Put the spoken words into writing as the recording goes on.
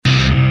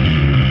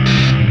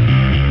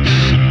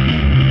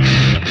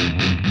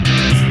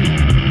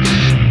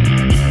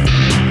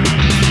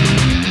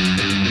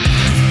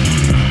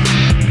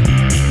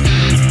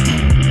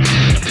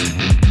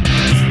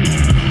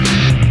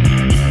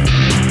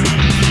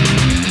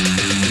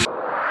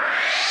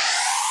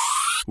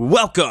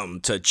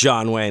Welcome to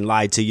John Wayne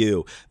Lied to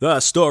You,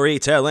 the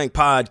storytelling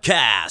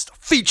podcast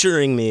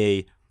featuring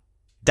me,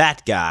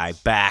 that guy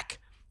back,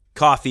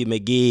 Coffee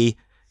McGee,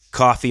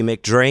 Coffee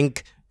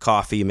McDrink,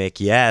 Coffee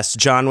McYes.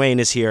 John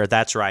Wayne is here.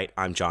 That's right,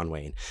 I'm John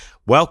Wayne.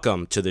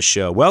 Welcome to the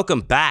show.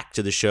 Welcome back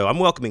to the show. I'm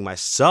welcoming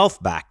myself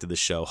back to the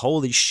show.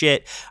 Holy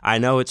shit. I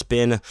know it's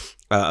been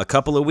a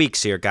couple of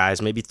weeks here,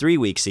 guys, maybe 3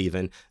 weeks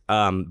even,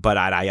 but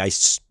I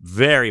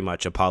very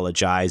much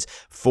apologize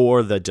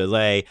for the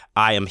delay.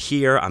 I am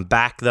here. I'm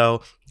back,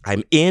 though.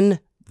 I'm in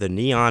the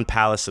Neon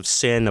Palace of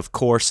Sin, of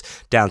course,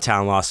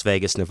 downtown Las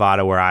Vegas,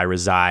 Nevada, where I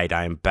reside.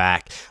 I am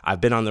back. I've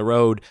been on the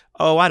road,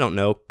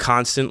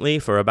 constantly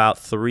for about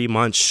 3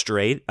 months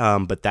straight,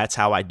 but that's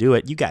how I do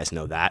it. You guys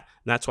know that,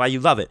 and that's why you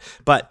love it.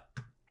 But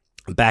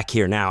I'm back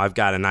here now. I've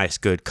got a nice,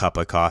 good cup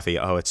of coffee.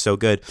 Oh, it's so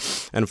good.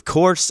 And of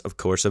course,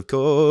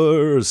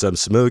 I'm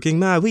smoking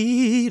my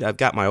weed. I've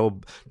got my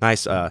old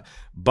nice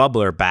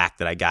bubbler back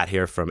that I got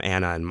here from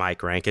Anna and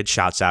Mike Rankin.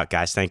 Shouts out,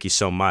 guys. Thank you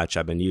so much.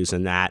 I've been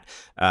using that.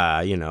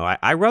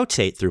 I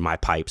rotate through my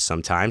pipes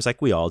sometimes,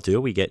 like we all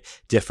do. We get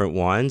different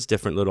ones,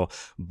 different little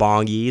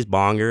bongies,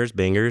 bongers,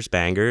 bingers,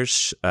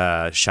 bangers,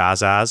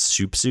 shazas,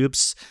 shoop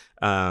soups.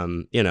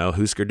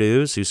 Hoosker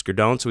do's, Hoosker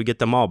don'ts, we get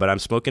them all, but I'm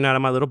smoking out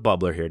of my little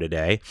bubbler here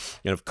today.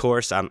 And of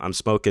course, I'm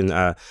smoking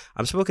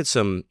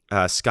some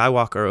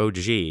Skywalker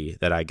OG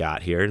that I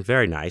got here, and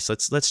very nice.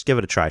 Let's give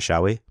it a try,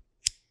 shall we?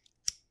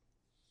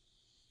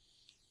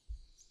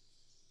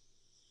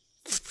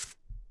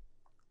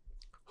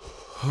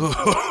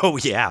 Oh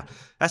yeah,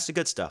 that's the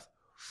good stuff.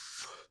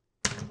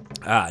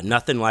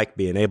 Nothing like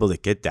being able to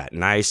get that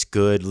nice,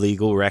 good,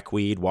 legal rec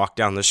weed, walk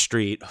down the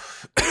street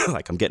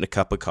like I'm getting a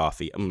cup of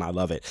coffee. I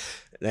love it.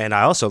 And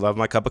I also love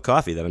my cup of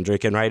coffee that I'm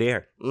drinking right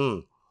here.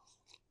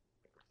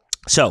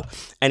 So,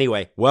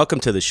 anyway, welcome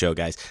to the show,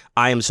 guys.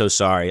 I am so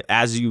sorry.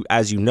 As you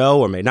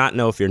know or may not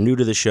know, if you're new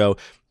to the show,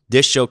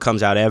 this show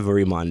comes out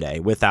every Monday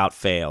without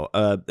fail.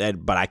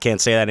 But I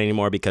can't say that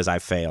anymore because I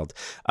failed.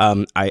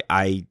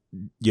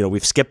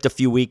 We've skipped a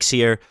few weeks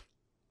here.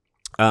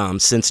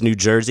 Since New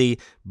Jersey,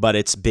 but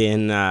it's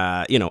been,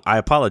 I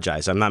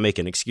apologize. I'm not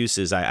making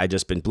excuses. I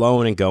just been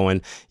blowing and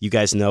going. You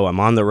guys know I'm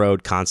on the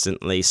road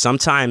constantly.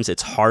 Sometimes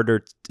it's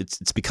harder.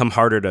 It's become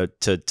harder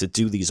to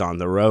do these on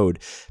the road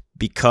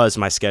because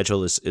my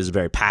schedule is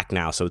very packed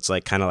now. So it's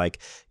like kind of like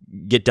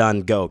get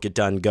done, go, get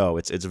done, go.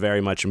 It's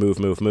very much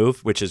move,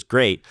 which is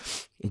great.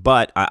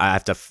 But I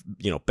have to,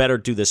 better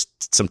do this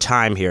some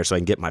time here so I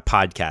can get my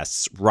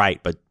podcasts right.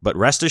 But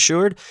rest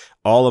assured,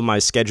 all of my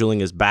scheduling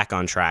is back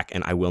on track,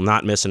 and I will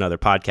not miss another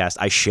podcast.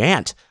 I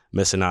shan't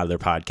miss another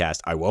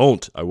podcast. I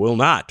will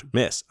not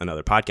miss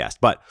another podcast.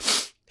 But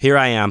here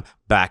I am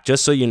back,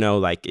 just so you know,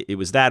 like it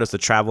was the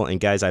travel, and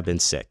guys, I've been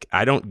sick.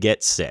 I don't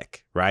get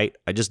sick, right?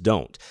 I just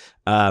don't.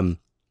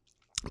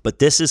 But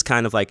this is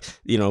kind of like,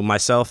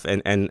 myself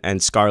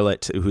and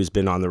Scarlett, who's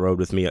been on the road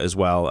with me as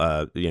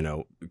well,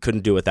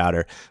 couldn't do without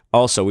her.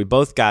 Also, we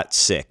both got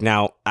sick.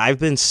 Now, I've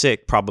been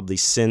sick probably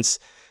since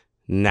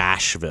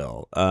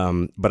Nashville,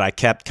 but I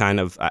kept kind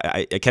of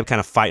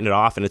fighting it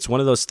off. And it's one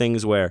of those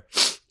things where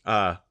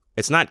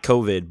it's not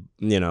COVID,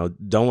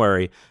 don't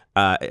worry.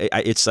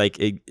 It's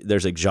like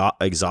there's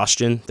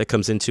exhaustion that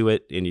comes into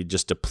it, and you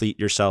just deplete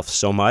yourself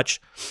so much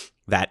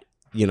that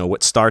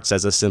what starts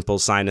as a simple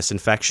sinus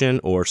infection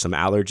or some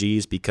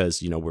allergies because,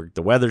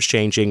 the weather's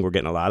changing, we're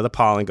getting a lot of the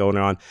pollen going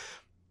on,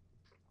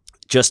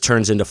 just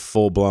turns into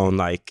full-blown,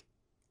 like,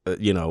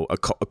 a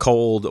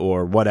cold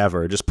or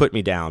whatever. Just put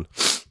me down,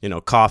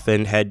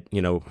 coughing, head,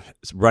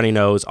 runny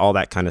nose, all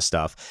that kind of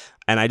stuff.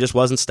 And I just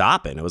wasn't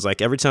stopping. It was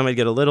like every time I'd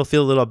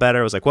feel a little better,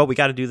 I was like, well, we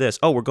got to do this.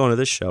 Oh, we're going to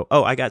this show.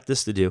 Oh, I got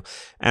this to do.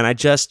 And I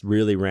just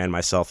really ran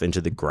myself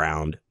into the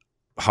ground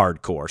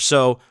hardcore.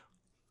 So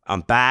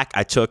I'm back.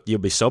 You'll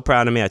be so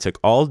proud of me. I took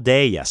all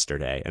day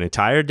yesterday, an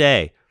entire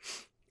day,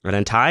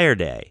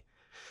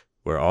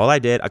 where all I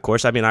did, of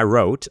course, I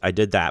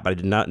did that, but I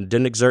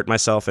didn't exert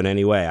myself in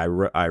any way.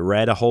 I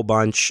read a whole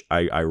bunch.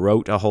 I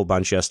wrote a whole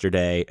bunch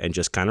yesterday and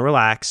just kind of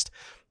relaxed.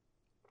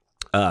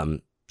 I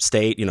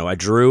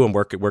drew and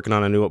working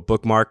on a new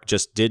bookmark,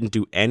 just didn't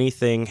do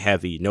anything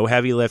heavy, no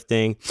heavy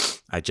lifting.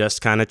 I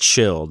just kind of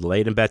chilled,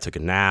 laid in bed, took a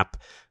nap.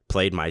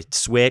 Played my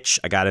Switch.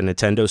 I got a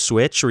Nintendo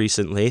Switch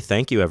recently.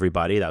 Thank you,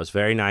 everybody. That was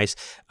very nice.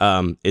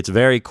 It's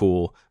very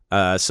cool.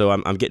 So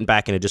I'm getting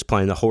back into just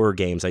playing the horror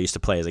games I used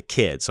to play as a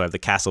kid. So I have the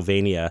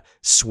Castlevania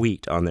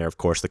suite on there, of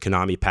course, the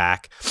Konami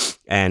pack,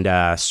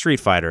 and Street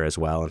Fighter as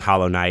well, and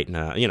Hollow Knight,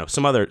 and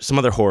some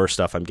other horror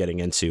stuff I'm getting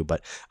into.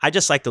 But I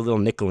just like the little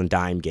nickel and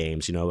dime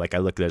games. Like I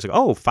look at it, it's like,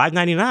 oh,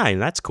 $5.99,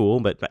 that's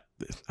cool. But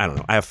I don't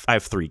know. I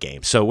have 3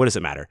 games, so what does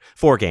it matter?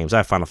 4 games. I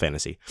have Final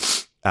Fantasy.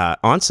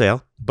 On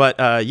sale. But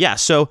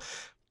so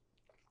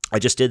I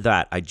just did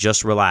that. I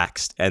just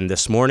relaxed. And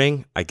this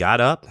morning I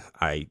got up.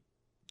 I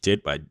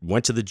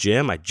went to the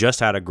gym. I just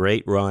had a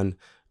great run.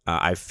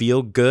 I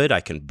feel good.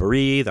 I can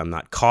breathe. I'm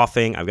not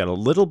coughing. I've got a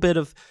little bit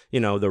of, the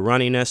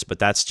runniness, but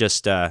that's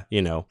just,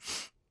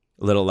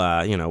 little,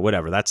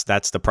 whatever.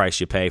 That's the price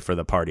you pay for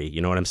the party.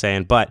 You know what I'm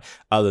saying? But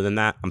other than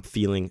that, I'm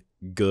feeling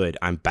good.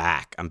 I'm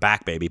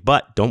back, baby.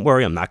 But don't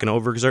worry, I'm not going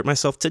to overexert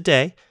myself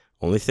today.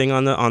 Only thing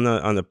on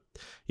the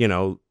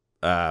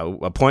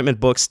appointment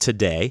books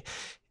today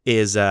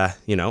is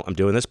I'm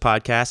doing this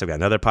podcast. I've got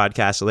another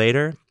podcast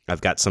later.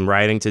 I've got some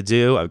writing to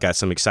do. I've got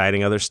some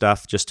exciting other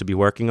stuff just to be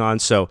working on.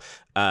 So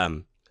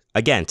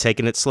again,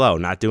 taking it slow,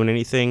 not doing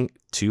anything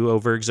too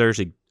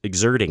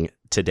overexerting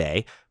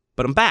today.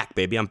 But I'm back,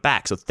 baby. I'm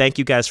back. So thank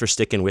you guys for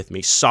sticking with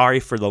me.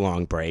 Sorry for the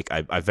long break.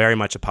 I very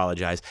much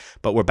apologize.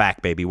 But we're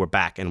back, baby. We're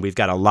back. And we've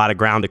got a lot of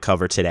ground to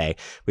cover today.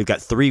 We've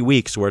got 3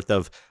 weeks worth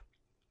of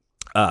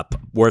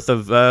what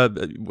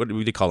do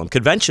we call them?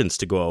 Conventions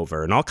to go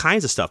over and all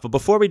kinds of stuff. But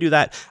before we do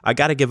that, I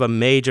got to give a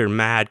major,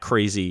 mad,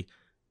 crazy,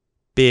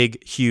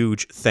 big,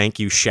 huge thank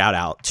you shout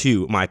out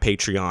to my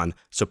Patreon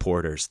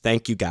supporters.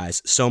 Thank you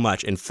guys so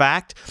much. In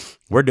fact,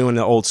 we're doing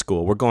the old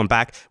school. We're going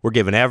back. We're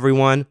giving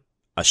everyone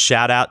a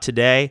shout out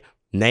today.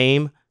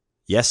 Name.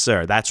 Yes,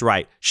 sir. That's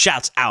right.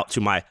 Shouts out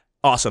to my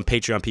awesome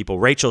Patreon people.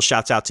 Rachel,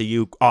 shouts out to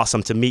you.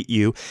 Awesome to meet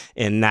you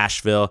in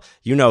Nashville.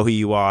 You know who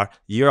you are.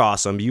 You're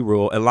awesome. You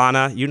rule.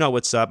 Ilana, you know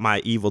what's up. My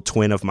evil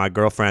twin of my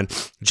girlfriend.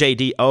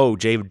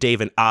 JDO,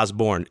 David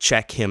Osborne.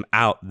 Check him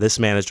out. This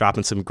man is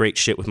dropping some great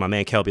shit with my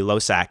man, Kelby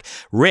Losack.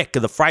 Rick,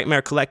 the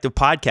Frightmare Collective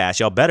podcast.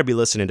 Y'all better be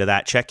listening to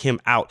that. Check him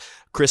out.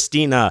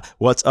 Christina,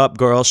 what's up,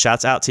 girl?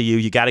 Shouts out to you.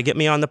 You got to get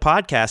me on the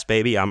podcast,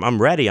 baby.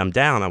 I'm ready. I'm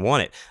down. I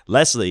want it.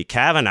 Leslie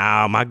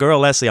Kavanaugh, my girl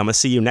Leslie, I'm going to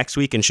see you next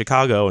week in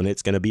Chicago, and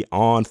it's going to be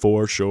on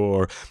for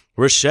sure.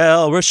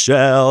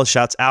 Rochelle,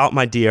 shouts out,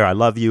 my dear. I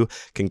love you.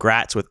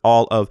 Congrats with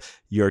all of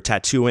your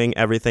tattooing,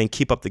 everything.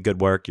 Keep up the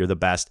good work. You're the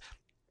best.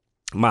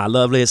 My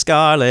lovely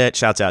Scarlett,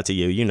 shouts out to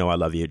you. You know I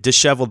love you.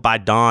 Disheveled by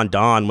Dawn.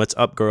 Dawn, what's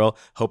up, girl?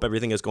 Hope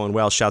everything is going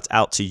well. Shouts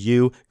out to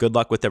you. Good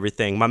luck with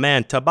everything. My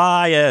man,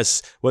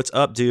 Tobias, what's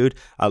up, dude?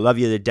 I love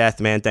you to death,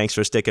 man. Thanks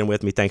for sticking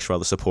with me. Thanks for all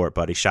the support,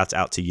 buddy. Shouts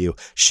out to you.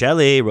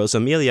 Shelly,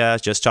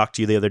 Rosamilia, just talked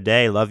to you the other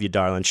day. Love you,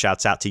 darling.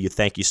 Shouts out to you.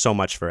 Thank you so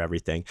much for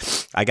everything.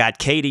 I got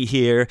Katie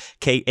here.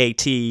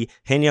 K-A-T.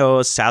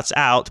 Henyos, shouts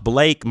out.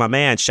 Blake, my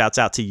man, shouts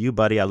out to you,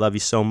 buddy. I love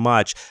you so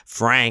much.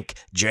 Frank,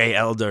 J.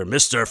 Elder,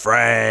 Mr.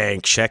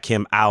 Frank, check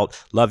him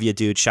out. Love you,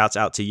 dude. Shouts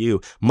out to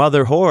you.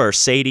 Mother Horror,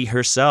 Sadie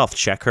herself.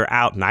 Check her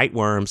out.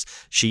 Nightworms.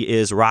 She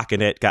is rocking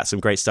it. Got some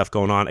great stuff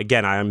going on.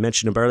 Again, I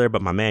mentioned him earlier,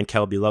 but my man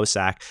Kelby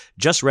Losack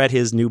just read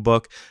his new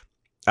book,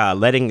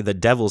 Letting the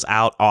Devils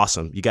Out.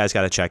 Awesome. You guys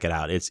got to check it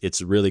out.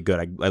 It's really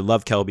good. I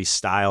love Kelby's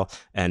style,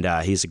 and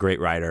he's a great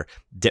writer.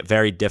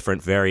 Very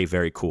different. Very,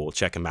 very cool.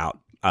 Check him out.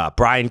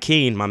 Brian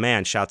Keene, my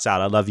man, shouts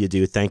out. I love you,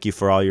 dude. Thank you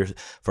for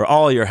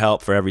all your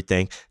help, for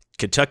everything.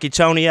 Kentucky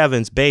Tony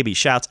Evans, baby,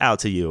 shouts out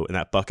to you in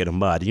that bucket of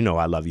mud. You know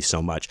I love you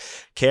so much.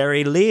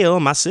 Carrie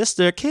Leal, my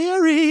sister.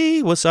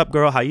 Carrie, what's up,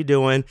 girl? How you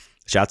doing?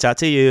 Shouts out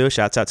to you.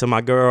 Shouts out to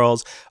my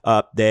girls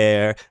up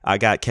there. I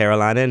got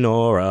Caroline and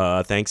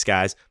Nora. Thanks,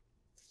 guys.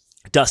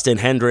 Dustin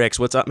Hendricks,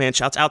 what's up, man?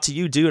 Shouts out to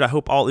you, dude. I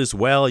hope all is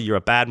well. You're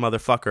a bad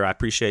motherfucker. I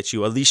appreciate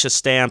you. Alicia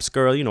Stamps,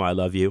 girl, you know I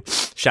love you.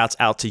 Shouts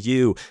out to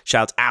you.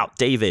 Shouts out,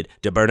 David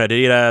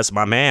DeBernarditas,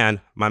 my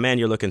man. My man,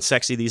 you're looking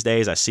sexy these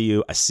days. I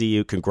see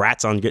you.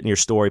 Congrats on getting your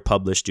story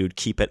published, dude.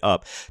 Keep it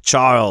up.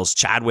 Charles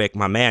Chadwick,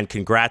 my man,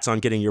 congrats on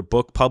getting your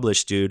book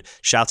published, dude.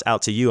 Shouts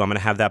out to you. I'm going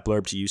to have that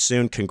blurb to you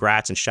soon.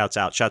 Congrats and shouts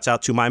out. Shouts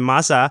out to my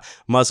Maza.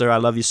 Mother, I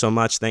love you so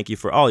much. Thank you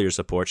for all your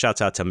support.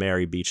 Shouts out to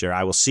Mary Beecher.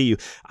 I will see you.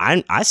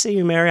 I see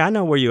you, Mary. I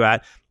know where you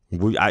at.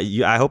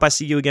 I hope I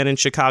see you again in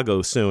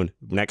Chicago soon,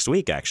 next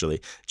week,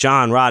 actually.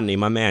 John Rodney,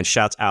 my man,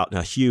 shouts out.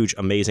 A huge,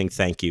 amazing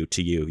thank you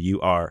to you. You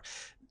are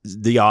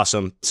the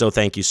awesome. So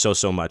thank you so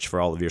much for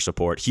all of your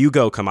support.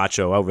 Hugo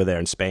Camacho over there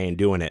in Spain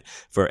doing it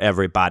for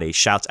everybody.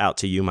 Shouts out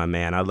to you, my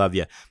man. I love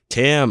you.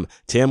 Tim,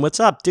 what's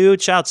up,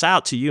 dude? Shouts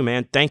out to you,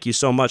 man. Thank you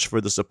so much for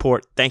the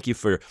support. Thank you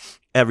for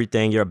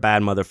everything. You're a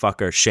bad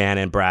motherfucker.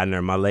 Shannon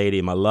Bradner, my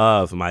lady, my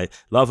love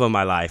of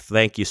my life.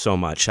 Thank you so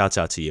much. Shouts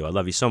out to you. I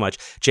love you so much.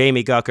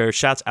 Jamie Gucker,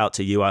 shouts out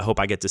to you. I hope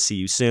I get to see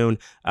you soon.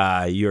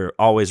 You're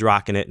always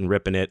rocking it and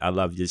ripping it. I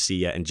love you to see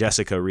you. And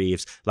Jessica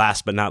Reeves,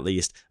 last but not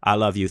least, I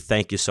love you.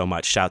 Thank you so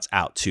much. Shouts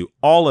out to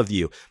all of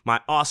you,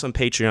 my awesome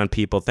Patreon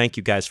people. Thank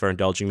you guys for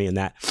indulging me in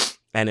that.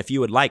 And if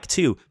you would like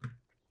to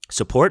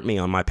support me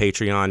on my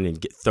Patreon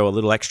and throw a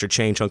little extra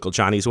change Uncle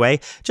Johnny's way,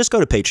 just go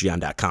to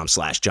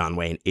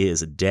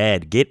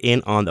patreon.com/JohnWayneIsDead. Get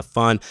in on the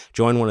fun.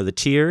 Join one of the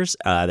tiers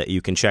that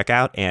you can check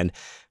out, and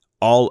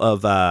all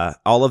of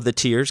the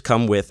tiers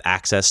come with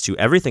access to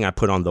everything I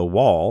put on the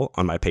wall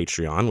on my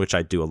Patreon, which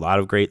I do a lot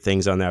of great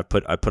things on there.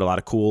 I put a lot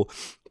of cool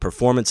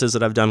performances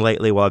that I've done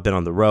lately while I've been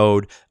on the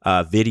road,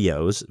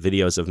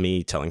 videos of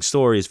me telling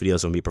stories,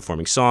 videos of me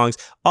performing songs,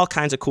 all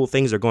kinds of cool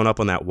things are going up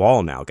on that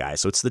wall now,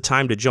 guys. So it's the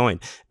time to join.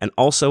 And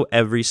also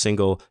every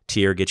single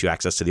tier gets you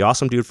access to the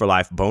Awesome Dude for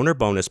Life Boner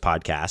Bonus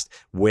podcast,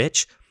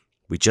 which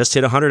we just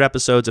hit 100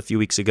 episodes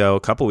a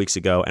couple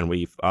weeks ago.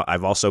 And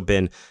I've also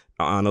been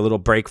on a little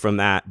break from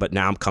that, but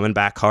now I'm coming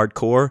back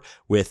hardcore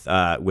with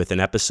an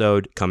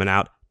episode coming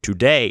out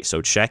today.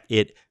 So check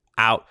it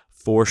out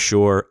for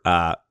sure.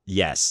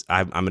 Yes,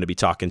 I'm going to be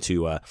talking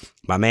to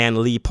my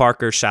man Lee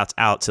Parker. Shouts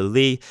out to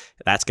Lee.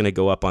 That's going to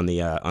go up on the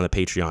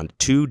Patreon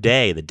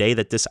today. The day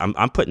that this,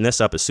 I'm putting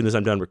this up as soon as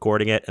I'm done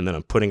recording it, and then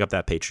I'm putting up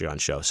that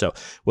Patreon show. So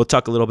we'll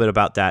talk a little bit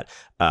about that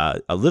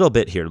a little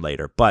bit here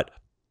later. But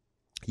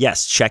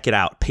yes, check it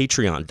out.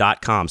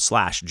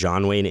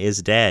 Patreon.com/John Wayne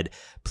is dead.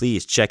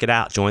 Please check it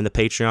out. Join the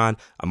Patreon.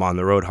 I'm on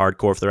the road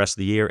hardcore for the rest of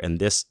the year, and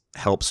this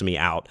helps me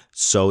out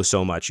so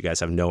much. You guys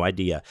have no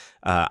idea.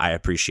 I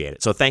appreciate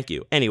it. So thank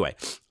you. Anyway,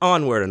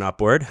 onward and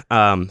upward.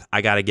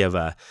 I got to give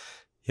a,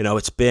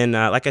 it's been,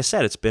 like I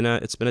said, it's been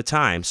a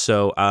time.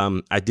 So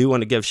I do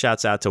want to give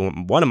shouts out to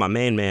one of my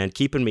main man,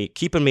 keeping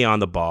me on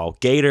the ball,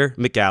 Gator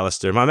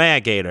McAllister, my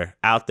man Gator,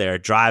 out there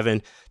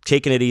driving,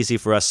 taking it easy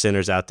for us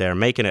sinners out there,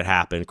 making it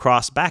happen,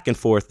 cross back and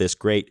forth this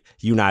great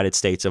United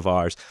States of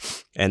ours,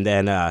 and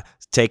then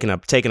taking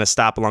a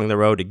stop along the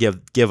road to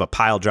give a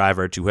pile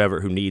driver to whoever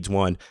who needs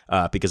one,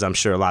 because I'm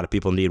sure a lot of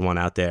people need one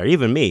out there,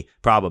 even me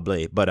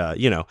probably. But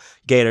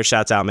Gator,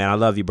 shouts out, man. I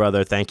love you,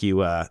 brother. Thank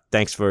you.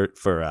 Thanks for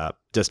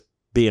just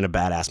being a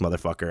badass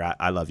motherfucker.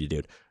 I love you,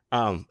 dude.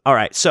 All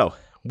right, so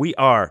we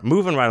are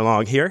moving right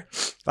along here.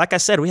 Like I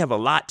said, we have a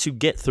lot to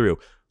get through.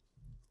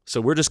 So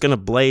we're just going to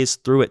blaze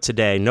through it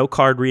today. No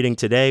card reading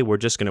today. We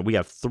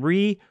have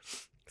three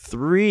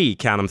three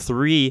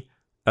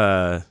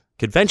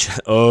conventions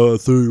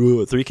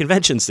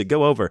to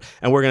go over,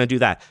 and we're going to do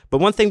that. But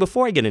one thing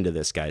before I get into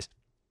this, guys,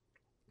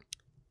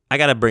 I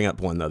got to bring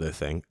up one other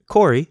thing.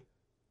 Corey,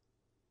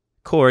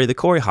 the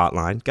Corey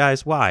hotline.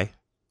 Guys, why?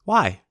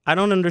 I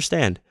don't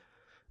understand.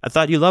 I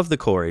thought you loved the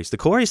Coreys. The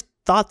Coreys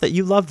thought that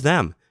you loved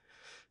them.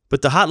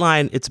 But the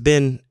hotline, it's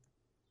been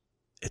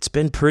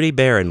pretty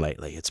barren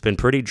lately. It's been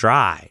pretty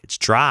dry. It's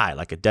dry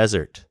like a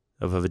desert,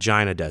 of a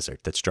vagina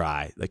desert that's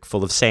dry, like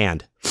full of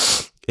sand.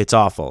 It's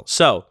awful.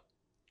 So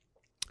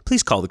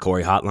please call the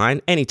Corey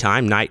hotline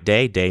anytime, night,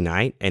 day,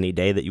 night, any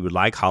day that you would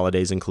like,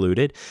 holidays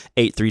included,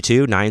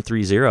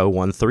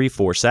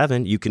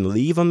 832-930-1347. You can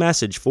leave a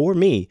message for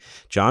me,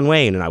 John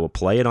Wayne, and I will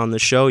play it on the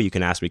show. You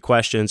can ask me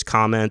questions,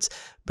 comments,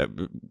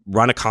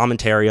 run a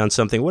commentary on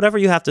something, whatever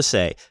you have to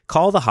say.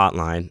 Call the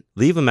hotline,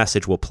 leave a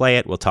message, we'll play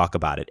it, we'll talk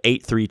about it.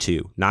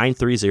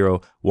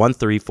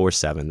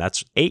 832-930-1347.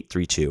 That's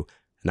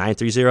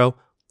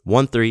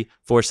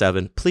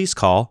 832-930-1347. Please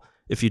call.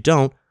 If you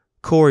don't,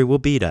 Corey will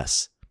beat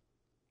us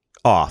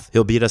off.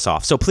 He'll beat us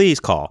off. So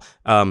please call.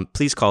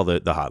 Please call the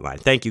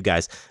hotline. Thank you,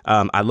 guys.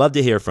 I love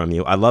to hear from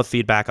you. I love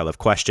feedback. I love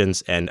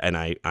questions, and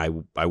I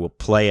will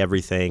play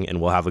everything,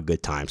 and we'll have a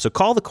good time. So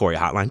call the Corey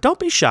hotline. Don't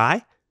be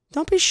shy.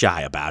 Don't be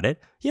shy about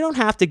it. You don't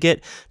have to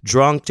get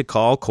drunk to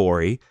call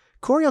Corey.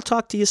 Corey will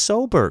talk to you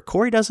sober.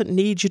 Corey doesn't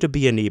need you to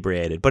be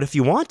inebriated. But if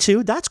you want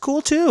to, that's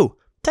cool too.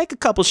 Take a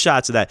couple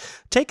shots of that.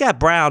 Take that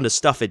brown to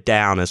stuff it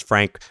down, as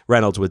Frank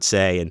Reynolds would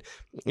say, and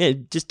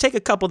just take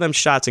a couple of them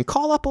shots and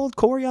call up old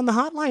Corey on the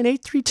hotline,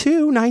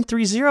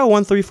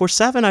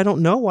 832-930-1347. I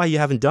don't know why you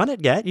haven't done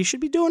it yet. You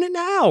should be doing it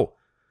now.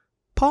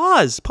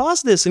 Pause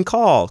this and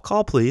call.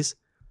 Call, please.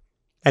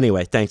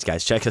 Anyway, thanks,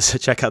 guys.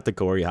 Check out the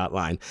Corey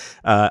hotline.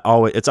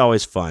 It's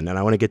always fun, and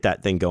I want to get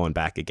that thing going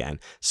back again.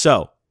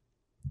 So,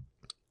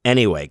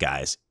 anyway,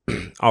 guys,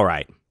 all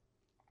right.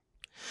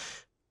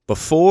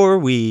 Before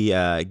we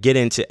get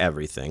into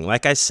everything,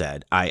 like I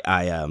said,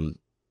 I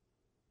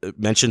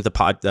mentioned the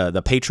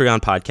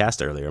Patreon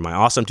podcast earlier, my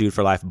Awesome Dude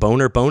for Life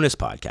Boner Bonus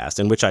podcast,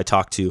 in which I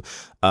talk to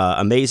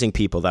amazing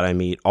people that I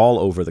meet all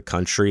over the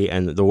country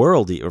and the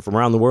world, or from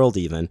around the world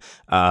even,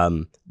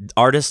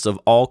 artists of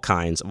all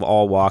kinds, of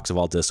all walks, of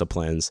all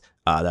disciplines,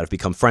 that have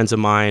become friends of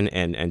mine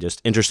and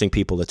just interesting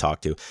people to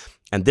talk to.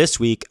 And this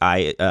week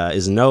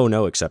is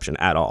no exception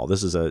at all.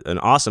 This is an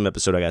awesome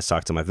episode. I got to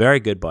talk to my very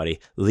good buddy,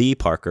 Lee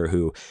Parker,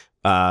 who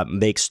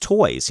makes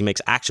toys. He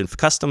makes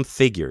custom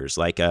figures,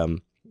 like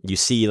you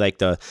see, like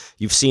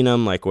you've seen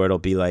them, like where it'll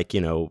be like,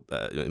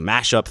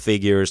 mashup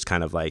figures,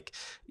 kind of like,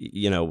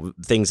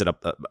 things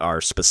that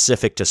are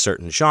specific to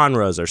certain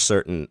genres or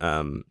certain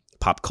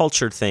pop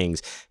culture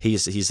things.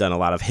 He's done a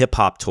lot of hip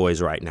hop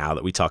toys right now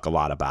that we talk a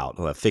lot about,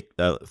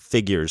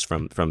 figures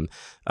from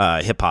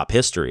hip hop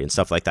history and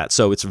stuff like that.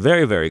 So it's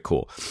very, very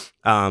cool.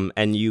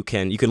 And you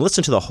can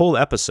listen to the whole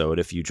episode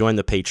if you join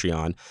the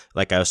Patreon,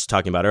 like I was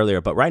talking about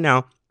earlier. But right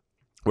now,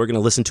 we're going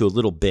to listen to a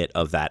little bit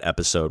of that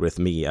episode with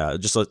me,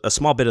 just a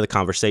small bit of the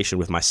conversation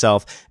with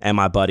myself and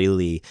my buddy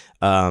Lee.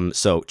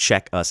 So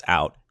check us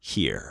out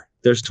here.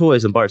 There's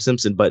toys and Bart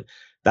Simpson, but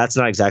that's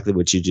not exactly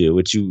what you do.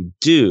 What you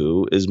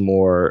do is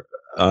more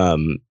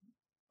on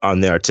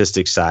the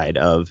artistic side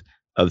of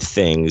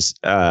things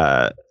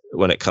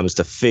when it comes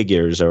to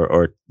figures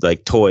or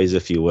like toys,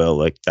 if you will.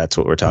 Like that's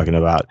what we're talking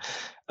about.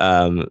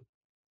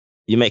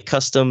 You make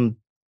custom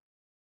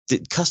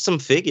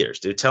figures,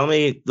 dude. Tell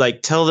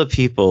the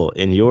people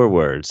in your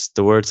words,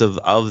 the words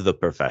of the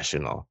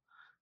professional.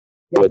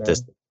 Yeah, with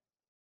this.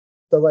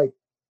 So like,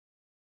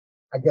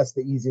 I guess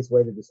the easiest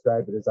way to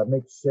describe it is I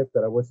make shit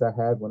that I wish I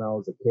had when I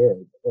was a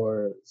kid,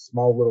 or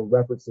small little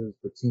references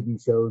for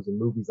TV shows and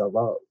movies I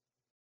love,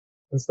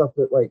 and stuff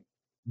that like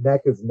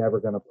NEC is never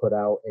going to put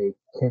out a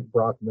Kent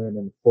Brockman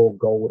in full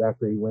gold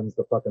after he wins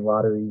the fucking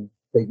lottery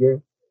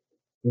figure.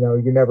 You know,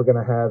 you're never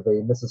going to have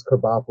a Mrs.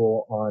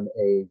 Krabappel on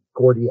a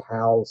Gordie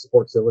Howe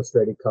Sports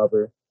Illustrated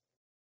cover.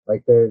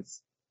 Like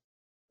there's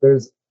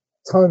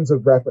tons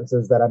of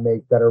references that I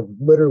make that are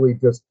literally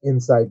just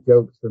inside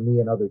jokes for me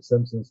and other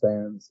Simpsons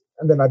fans.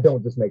 And then I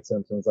don't just make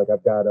Simpsons. Like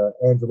I've got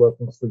Angela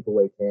from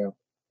Sleepaway Camp.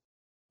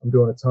 I'm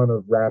doing a ton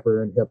of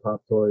rapper and hip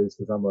hop toys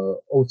because I'm a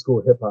old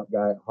school hip hop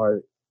guy at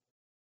heart.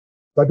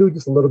 So I do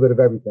just a little bit of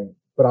everything.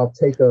 But I'll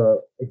take a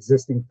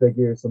existing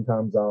figure.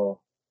 Sometimes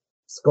I'll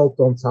sculpt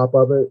on top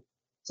of it.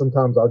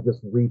 Sometimes I'll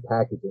just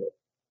repackage it.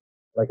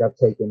 Like I've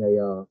taken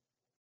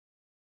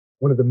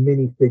one of the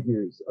mini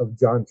figures of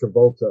John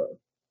Travolta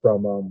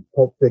from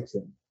Pulp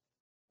Fiction,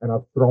 and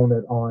I've thrown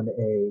it on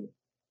a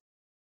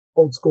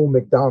old school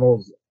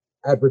McDonald's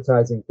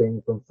advertising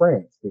thing from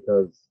France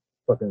because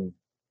fucking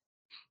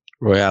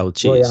Royale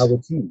cheese.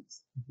 Royale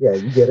cheese. Yeah,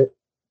 you get it.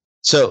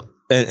 So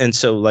and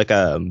so like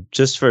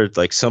just for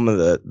like some of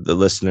the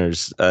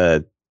listeners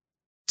to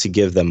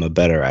give them a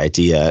better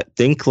idea,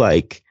 think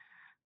like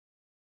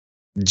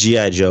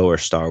G.I. Joe or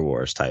Star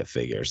Wars type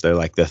figures. They're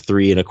like the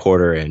 3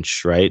 1/4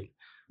 inch, right?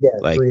 Yeah,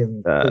 like 3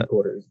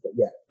 3/4. But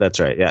yeah, that's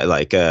right. Yeah,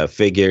 like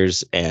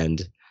figures,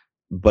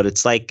 but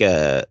it's like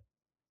you're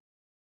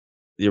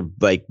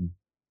like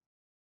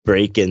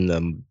breaking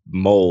the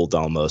mold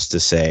almost to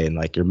say, and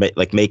like you're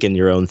like making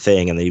your own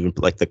thing, and then even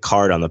like the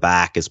card on the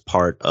back is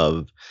part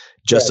of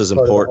just as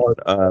important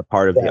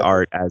part of the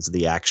art as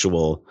the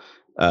actual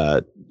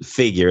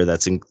figure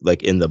that's in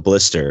the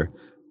blister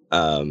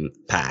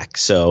pack.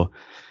 So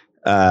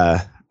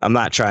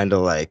I'm trying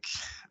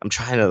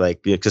to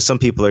because some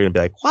people are gonna be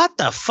like, what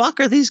the fuck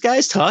are these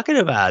guys talking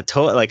about?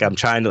 Like I'm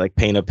trying to like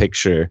paint a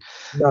picture.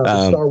 No,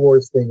 the Star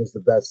Wars thing is the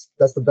best.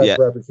 That's the best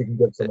reference you can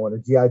give someone. A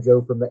G.I.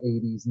 Joe from the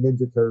 80s,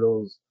 Ninja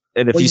Turtles.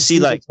 And if you see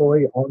like the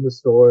toy on the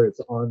store, it's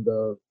on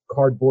the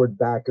cardboard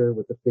backer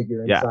with the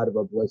figure inside of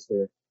a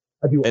blister.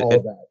 I do all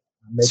of that.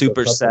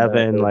 Super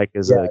 7 like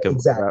is like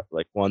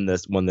one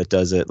that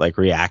does it like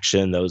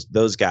reaction,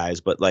 those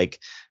guys, but like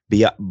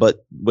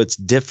but what's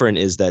different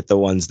is that the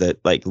ones that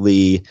like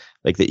Lee,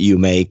 like that you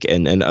make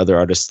and other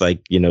artists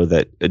like, you know,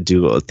 that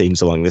do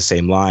things along the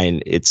same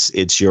line,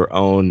 it's your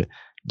own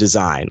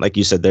design. Like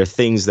you said, they're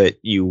things that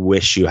you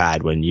wish you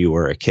had when you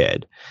were a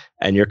kid,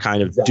 and you're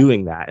kind of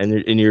doing that,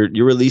 and you're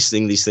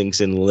releasing these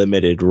things in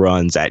limited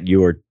runs at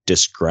your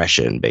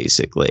discretion,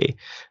 basically.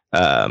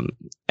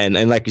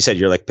 And like you said,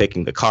 you're like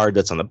picking the card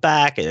that's on the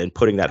back and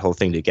putting that whole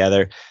thing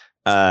together.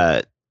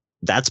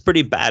 That's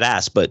pretty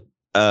badass. But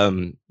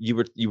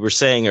you were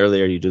saying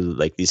earlier you do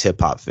like these hip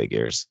hop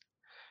figures.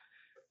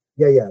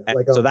 Yeah.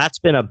 Like so that's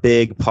been a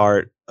big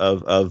part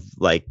of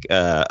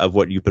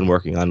what you've been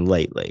working on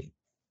lately.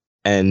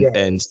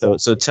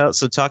 So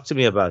talk to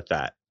me about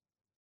that.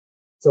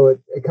 So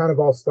it kind of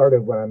all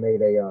started when I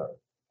made a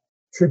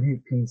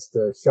tribute piece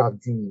to Shock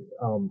G,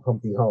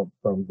 Humpty Hump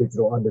from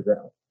Digital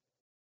Underground.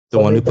 The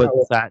one who put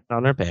satin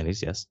on her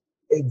panties, yes.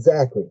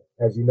 Exactly,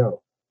 as you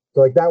know. So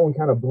like that one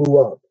kind of blew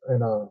up,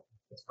 and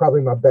it's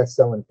probably my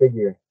best-selling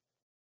figure.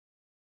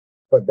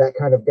 But that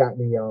kind of got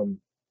me.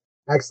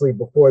 Actually,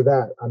 before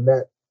that, I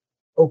met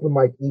Open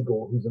Mike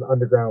Eagle, who's an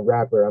underground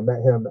rapper. I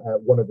met him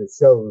at one of his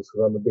shows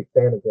because I'm a big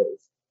fan of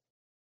his,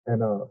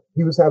 and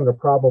he was having a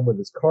problem with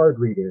his card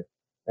reader,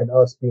 and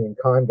us being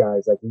con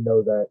guys, like we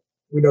know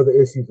the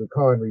issues with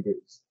card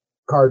readers.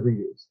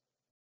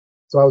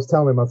 So I was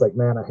telling him, I was like,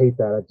 man, I hate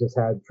that. I just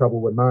had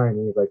trouble with mine.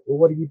 And he's like, well,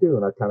 what do you do?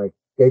 And I kind of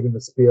gave him the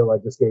spiel I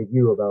just gave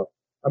you about,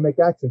 I make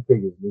action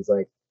figures. And he's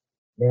like,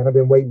 man, I've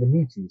been waiting to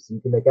meet you so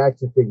you can make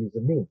action figures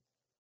of me.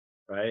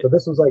 Right. So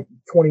this was like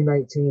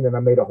 2019, and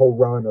I made a whole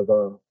run of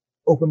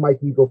Open Mike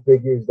Eagle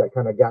figures that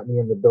kind of got me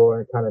in the door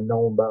and kind of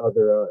known by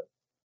other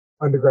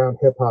underground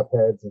hip hop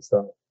heads and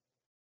stuff.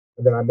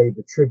 And then I made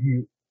the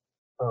tribute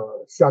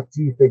Shock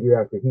G figure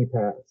after he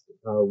passed,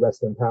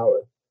 Rest in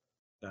Power.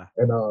 Yeah.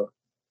 And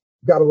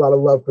got a lot of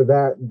love for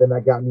that, and then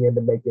that got me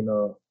into making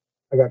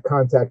I got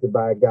contacted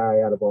by a guy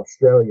out of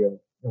Australia,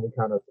 and we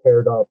kind of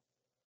paired up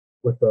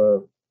with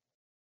a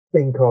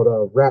thing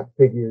called Rap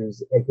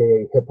Figures,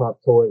 aka Hip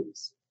Hop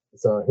Toys.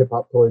 It's Hip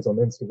Hop Toys on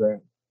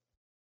Instagram.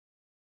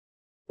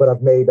 But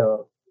I've made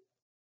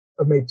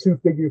 2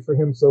 figures for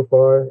him so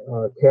far,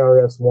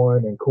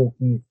 KRS-One and Kool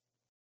Keith.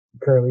 I'm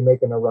currently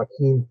making a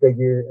Rakim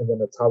figure, and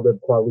then a Talib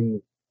Kweli.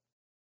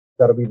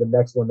 That'll be the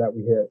next one that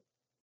we hit.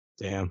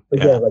 Damn. But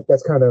yeah, like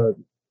that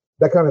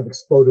kind of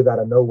exploded out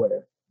of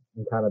nowhere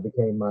and kind of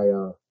became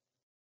my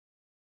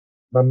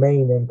my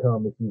main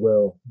income, if you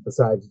will,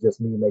 besides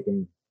just me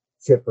making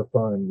shit for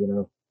fun, you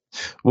know.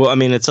 Well, I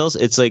mean, it's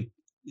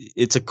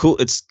a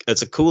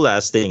cool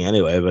ass thing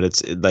anyway, but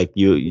it's like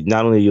you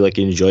not only you like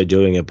enjoy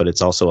doing it, but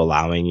it's also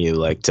allowing you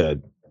like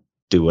to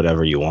do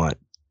whatever you want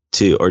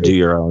to, or do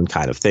your own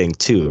kind of thing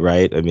too,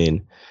 right? I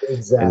mean,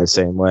 exactly. In the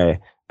same way.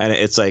 And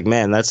it's like,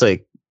 man, that's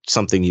like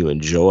something you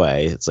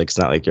enjoy. It's like, it's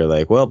not like you're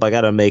like, well, I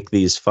gotta make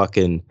these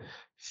fucking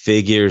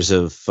figures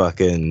of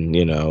fucking,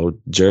 you know,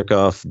 jerk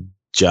off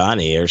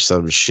Johnny or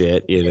some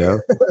shit, you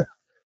know.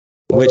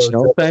 Which,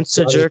 no Jerk offense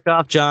to Johnny. Jerk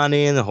Off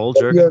Johnny and the whole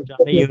Jerk Off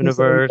Johnny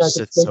universe,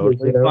 it's figures,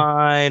 totally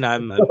fine.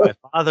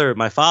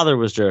 My father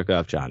was Jerk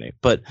Off Johnny,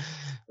 but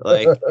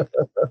like,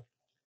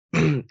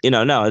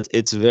 no,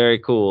 it's very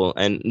cool.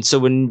 And so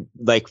when,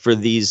 like, for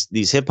these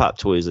hip hop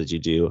toys that you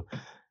do,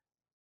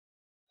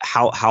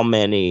 how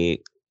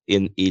many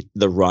in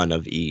the run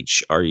of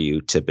each are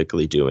you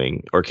typically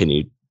doing, or can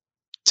you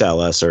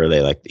tell us, or are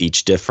they like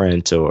each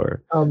different,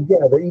 or?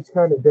 Yeah, they're each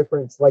kind of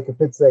different. Like if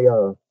it's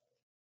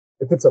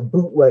a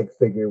bootleg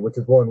figure, which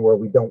is one where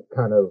we don't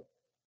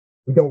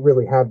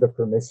really have the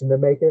permission to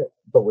make it,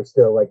 but we're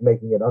still like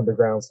making it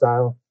underground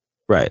style.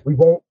 Right. We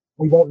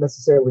won't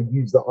necessarily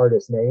use the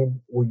artist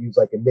name. We'll use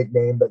like a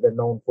nickname that they're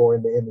known for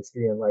in the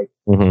industry, and like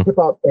hip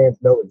hop fans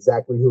know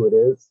exactly who it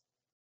is.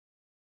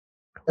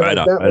 And right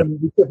like on, that one,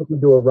 we typically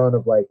do a run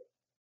of like,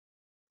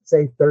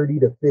 say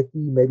 30 to 50,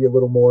 maybe a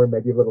little more,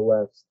 maybe a little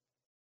less.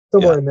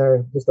 Somewhere in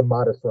there, just a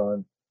modest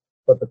run.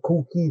 But the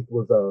Kool Keith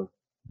was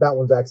that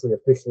one's actually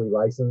officially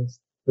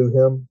licensed through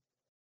him.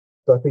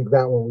 So I think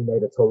that one we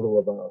made a total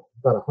of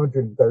about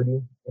 130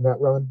 in that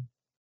run.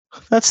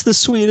 That's the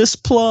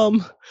sweetest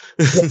plum.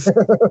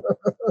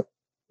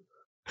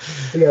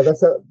 Yeah,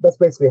 that's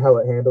basically how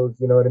it handles.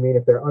 You know what I mean?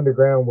 If they're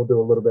underground, we'll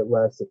do a little bit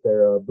less. If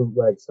they're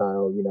bootleg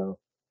style,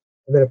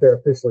 and then if they're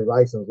officially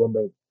licensed,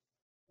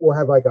 we'll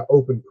have like an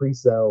open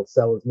pre-sale,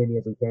 sell as many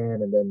as we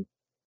can, and then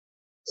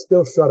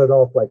still shut it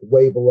off like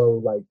way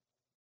below like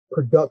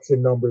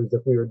production numbers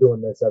if we were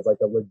doing this as like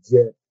a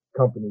legit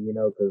company,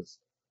 because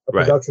a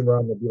production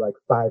run would be like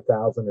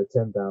 5,000 or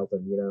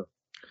 10,000.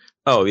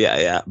 Oh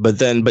yeah.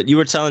 But you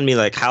were telling me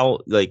like how,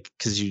 like,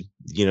 because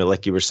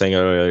like you were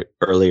saying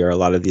earlier, a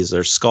lot of these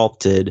are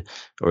sculpted,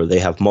 or they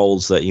have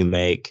molds that you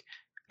make,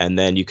 and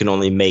then you can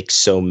only make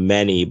so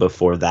many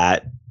before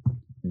that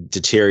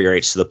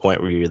deteriorates to the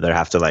point where you either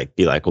have to like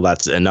be like, well,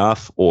 that's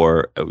enough,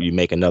 or you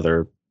make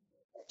another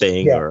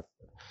thing.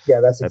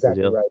 Yeah, that's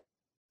exactly right.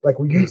 Like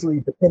we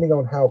usually, depending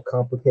on how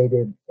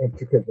complicated,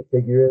 intricate the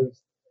figure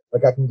is,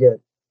 like I can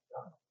get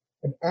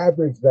an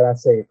average that I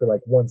say for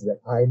like ones that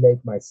I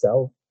make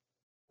myself,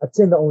 I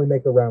tend to only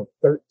make around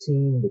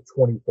 13 to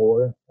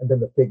 24, and then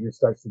the figure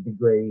starts to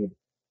degrade.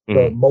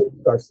 The mold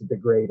starts to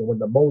degrade, and when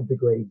the mold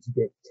degrades, you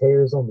get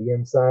tears on the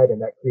inside,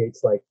 and that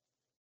creates like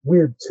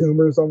weird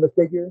tumors on the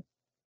figure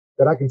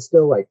that I can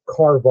still like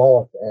carve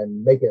off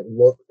and make it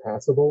look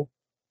passable.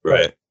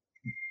 Right.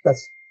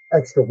 That's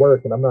extra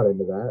work, and I'm not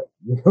into that.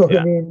 You know what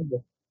I mean?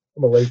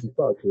 I'm a lazy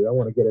fuck, dude. I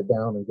want to get it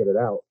down and get it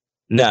out.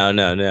 No,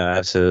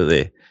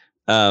 absolutely.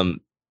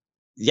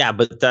 Yeah,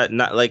 but that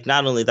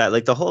not only that,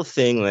 like the whole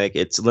thing, like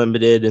it's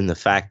limited in the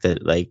fact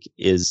that like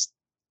is,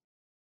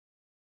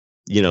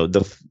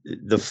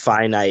 the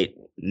finite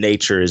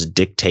nature is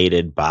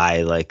dictated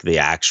by like the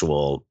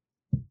actual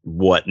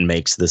what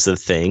makes this a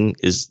thing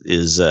is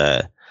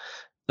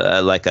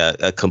like a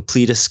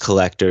completist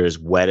collector's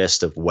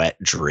wettest of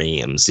wet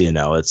dreams.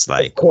 It's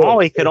like,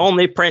 we could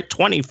only print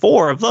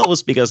 24 of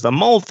those because the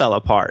mold fell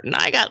apart, and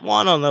I got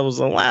one on that was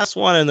the last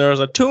one, and there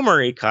was a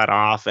tumor he cut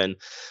off, and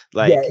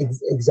like, yeah,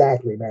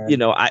 exactly, man.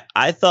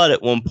 I thought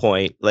at one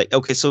point, like,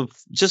 okay, so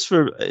just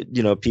for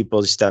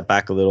people to step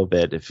back a little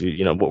bit, if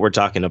what we're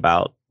talking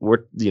about,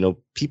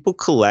 people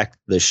collect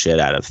the shit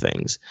out of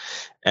things,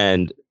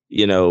 and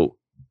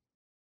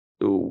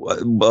a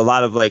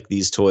lot of like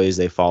these toys,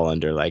 they fall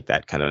under like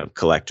that kind of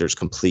collector's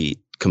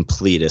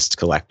completist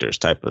collectors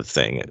type of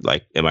thing.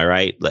 Like, am I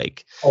right?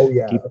 Like, oh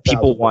yeah,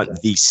 people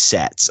want these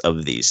sets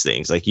of these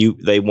things. Like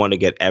they want to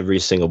get every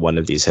single one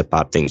of these hip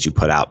hop things you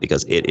put out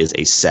because it is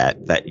a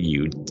set that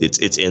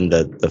it's in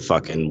the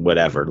fucking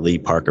whatever Lee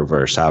Parker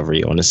verse, however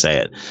you want to say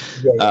it.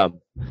 Yeah.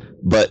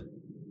 But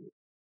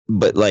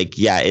like,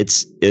 yeah,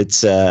 it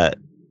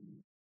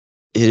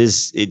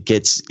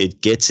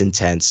gets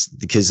intense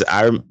because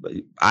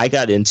I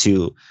got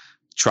into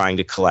trying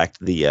to collect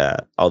the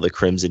all the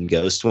Crimson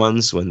Ghost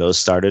ones when those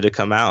started to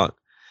come out.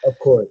 Of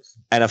course.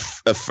 And at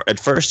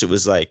first it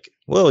was like,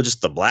 well, just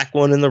the black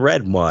one and the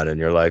red one, and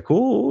you're like,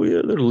 oh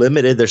yeah, they're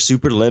limited, they're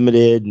super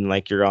limited, and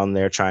like you're on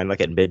there trying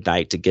like at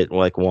midnight to get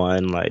like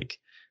one, like.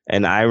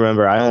 And I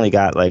remember I only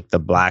got like the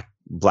black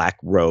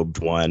robed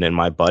one, and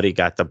my buddy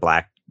got the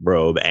black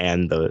robe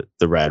and the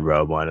red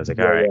robe one. I was like,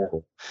 all right,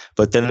 cool.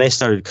 But then they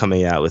started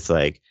coming out with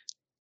like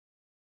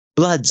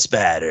blood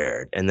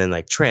spattered, and then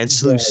like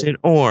translucent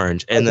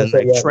orange, and then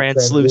like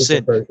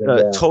translucent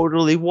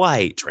totally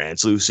white,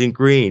 translucent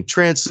green,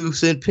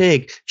 translucent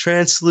pink,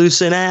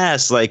 translucent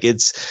ass. Like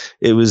it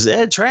was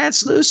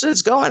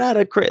translucent's going out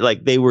of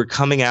like they were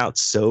coming out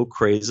so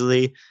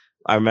crazily.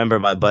 I remember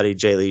my buddy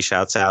Jay Lee,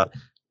 shouts out,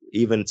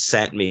 even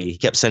he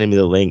kept sending me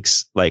the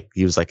links. Like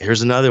he was like,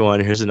 here's another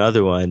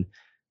one.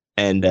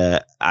 And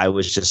I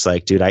was just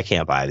like, dude, I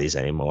can't buy these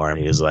anymore. And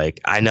he was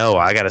like, I know,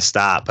 I got to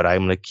stop, but I'm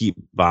going to keep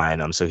buying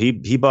them. So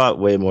he bought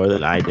way more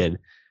than I did.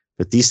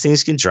 But these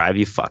things can drive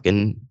you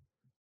fucking,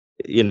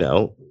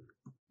 Yeah.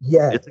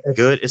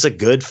 It's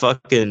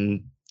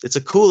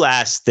a cool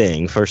ass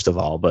thing, first of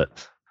all.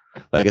 But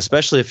like,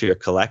 especially if you're a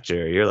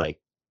collector, you're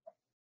like,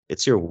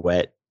 it's your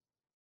wet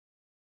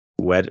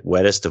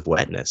wettest of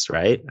wetness,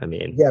 right? I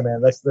mean, Yeah,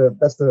 man, that's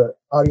the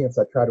audience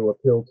I try to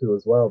appeal to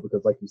as well,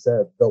 because like you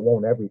said, they'll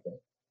want everything.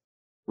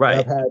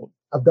 And right.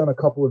 I've done a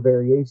couple of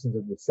variations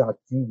of the Shock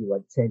G,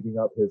 like changing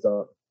up his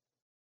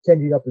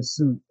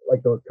suit.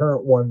 Like the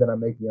current one that I'm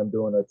making, I'm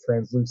doing a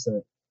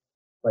translucent,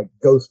 like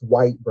ghost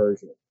white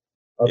version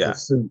of Yeah.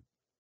 his suit,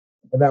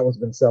 and that one's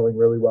been selling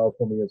really well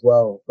for me as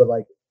well. But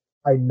like,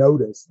 I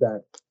noticed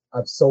that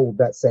I've sold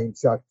that same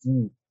Shock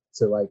G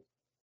to like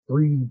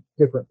 3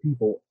 different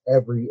people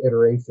every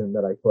iteration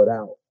that I put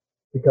out,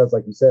 because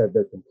like you said,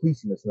 they're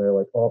completionists and they're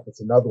like, oh,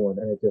 it's another one,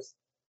 and it just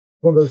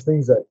one of those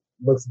things that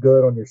looks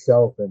good on your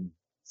shelf and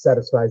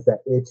satisfies that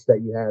itch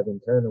that you have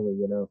internally,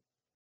 you know.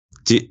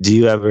 Do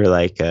you ever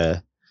like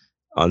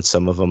on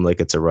some of them,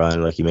 like it's a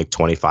run, like you make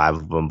 25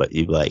 of them, but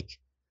you like,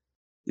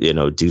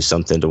 do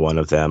something to one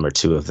of them or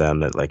two of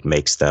them that like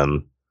makes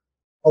them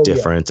Oh yeah,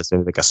 different? It's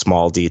maybe like a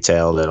small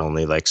detail that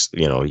only like,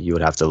 you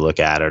would have to look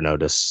at or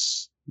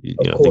notice,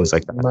 of things course.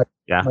 like that.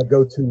 Yeah. My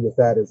go-to with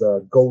that is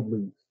a gold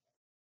leaf.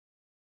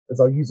 Is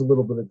I'll use a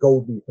little bit of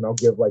gold leaf and I'll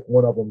give like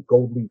one of them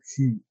gold leaf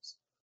shoes,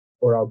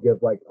 or I'll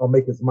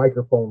make his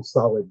microphone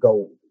solid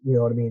gold. You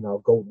know what I mean? I'll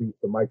gold leaf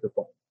the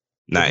microphone,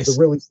 which is a Nice.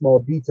 really small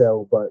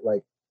detail, but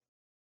like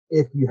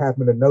if you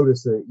happen to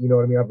notice it, you know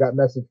what I mean? I've got a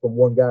message from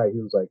one guy.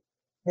 He was like,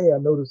 hey, I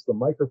noticed the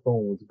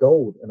microphone was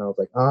gold. And I was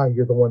like,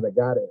 you're the one that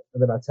got it.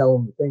 And then I tell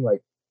him the thing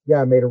like,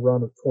 yeah, I made a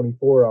run of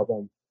 24 of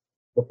them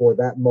before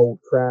that mold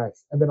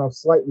crashed. And then I'll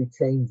slightly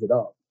change it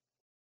up.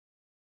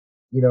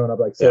 And I'm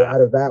like, so Yeah.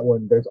 out of that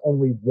one, there's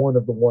only one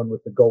of the one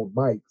with the gold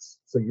mics.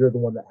 So you're the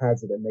one that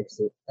has it and makes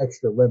it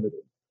extra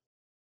limited.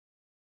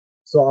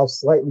 So I'll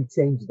slightly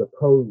change the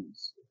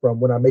pose from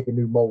when I make a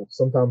new mold.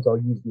 Sometimes I'll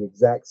use the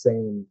exact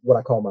same, what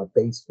I call my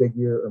base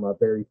figure or my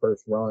very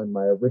first run,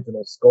 my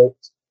original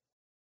sculpt.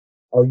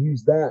 I'll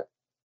use that.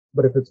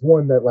 But if it's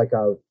one that like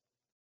I've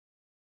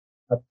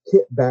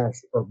kit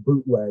bashed or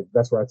bootleg,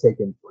 that's where I take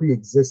in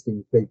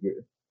pre-existing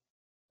figure,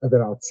 and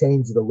then I'll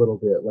change it a little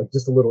bit, like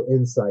just a little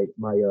insight.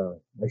 My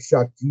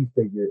Shock G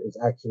figure is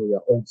actually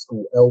an old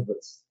school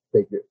Elvis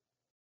figure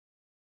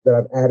that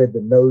I've added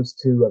the nose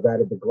to, I've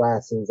added the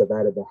glasses, I've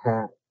added the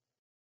hat.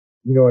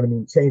 You know what I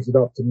mean? Changed it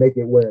up to make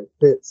it where it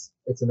fits.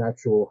 It's an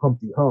actual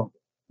Humpty Hump,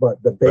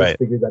 but the base Right.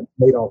 figure that it's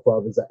made off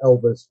of is an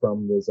Elvis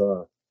from his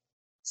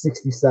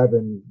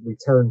 '67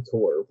 return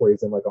tour, where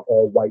he's in like an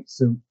all white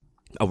suit.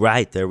 All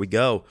right, there we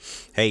go.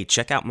 Hey,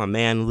 check out my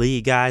man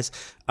Lee, guys.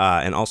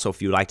 And also,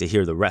 if you'd like to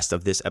hear the rest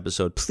of this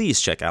episode,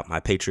 please check out my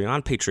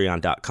Patreon,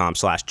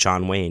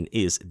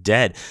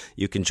 patreon.com/JohnWayneIsDead.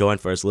 You can join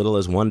for as little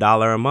as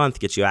 $1 a month,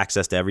 get you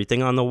access to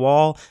everything on the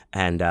wall,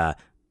 and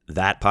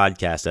that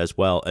podcast, as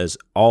well as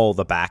all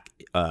the back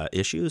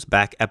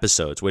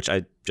episodes, which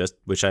I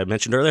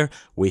mentioned earlier.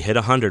 We hit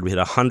 100. We hit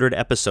 100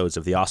 episodes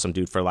of the Awesome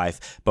Dude for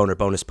Life Boner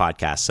Bonus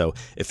podcast. So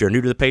if you're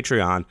new to the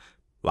Patreon,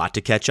 a lot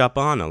to catch up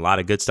on, a lot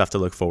of good stuff to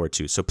look forward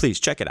to. So please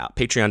check it out.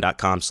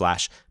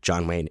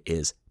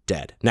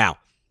 Patreon.com/JohnWayneIsDead. Now,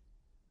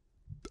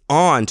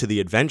 on to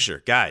the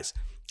adventure. Guys,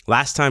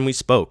 last time we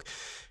spoke,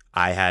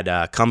 I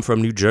had come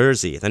from New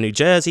Jersey, the New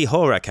Jersey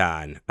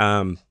Horrorcon.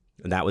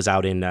 And that was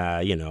out in,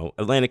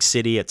 Atlantic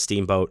City at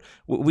Steamboat.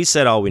 We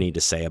said all we need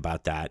to say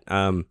about that.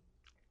 Of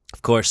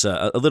course,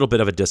 a little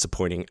bit of a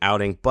disappointing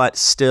outing, but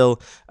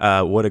still,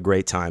 what a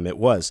great time it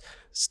was.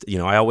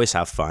 I always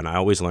have fun. I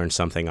always learn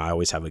something. I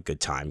always have a good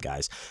time,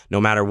 guys.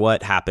 No matter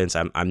what happens,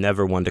 I'm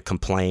never one to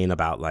complain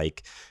about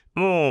like,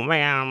 oh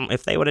man,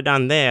 if they would have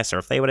done this or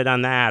if they would have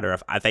done that, or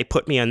if they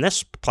put me in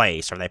this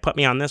place or they put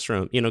me on this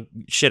room.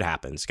 Shit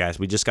happens, guys.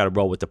 We just got to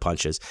roll with the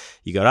punches.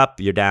 You go up,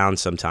 you're down.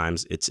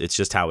 Sometimes it's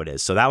just how it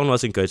is. So that one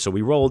wasn't good. So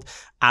we rolled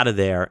out of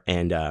there,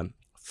 and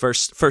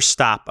first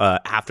stop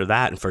after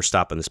that, and first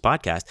stop on this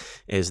podcast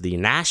is the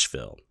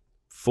Nashville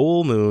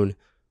Full Moon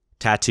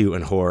Tattoo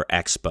and Horror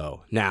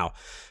Expo. Now,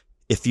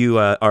 if you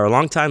are a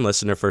long-time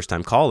listener,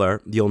 first-time caller,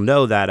 you'll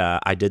know that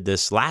I did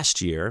this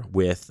last year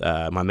with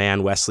my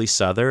man Wesley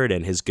Southard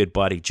and his good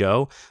buddy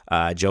Joey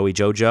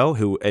Jojo,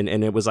 who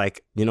and it was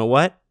like, you know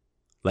what?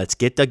 Let's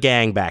get the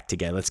gang back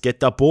together. Let's get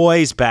the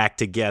boys back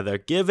together.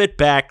 Give it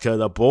back to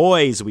the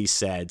boys, we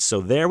said.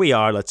 So there we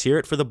are. Let's hear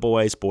it for the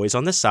boys. Boys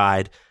on the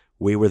side.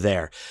 We were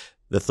there.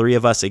 The three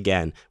of us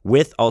again,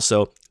 with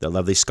also the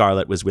lovely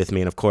Scarlett was with me,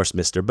 and of course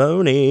Mr.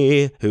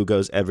 Boney, who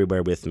goes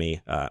everywhere with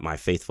me, my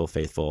faithful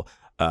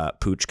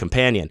pooch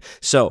companion.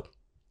 So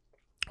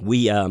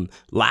we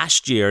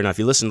last year, and if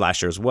you listened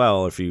last year as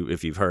well, if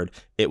you've heard,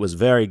 it was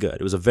very good.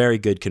 It was a very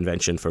good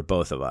convention for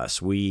both of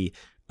us. You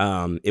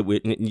got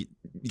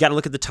to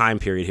look at the time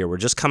period here. We're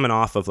just coming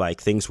off of like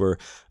things were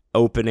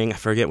opening. I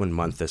forget when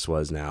month this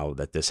was now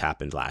that this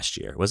happened last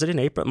year. Was it in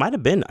April? It might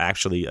have been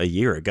actually a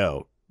year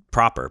ago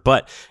proper.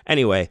 But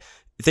anyway,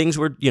 things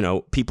were,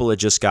 people had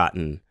just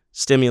gotten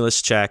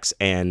stimulus checks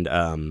and,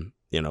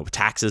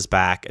 taxes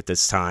back at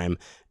this time.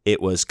 It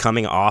was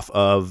coming off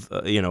of,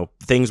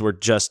 things were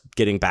just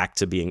getting back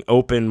to being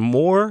open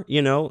more,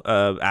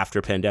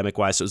 after pandemic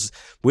wise. So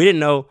we didn't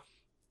know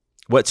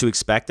what to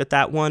expect at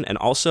that one. And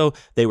also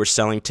they were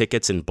selling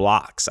tickets in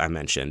blocks, I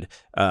mentioned,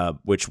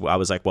 which I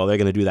was like, well, they're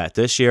going to do that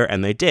this year.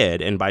 And they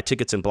did. And by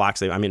tickets in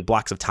blocks, I mean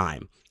blocks of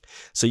time.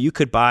 So you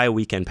could buy a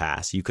weekend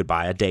pass, you could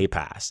buy a day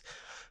pass,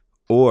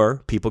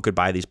 or people could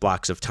buy these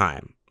blocks of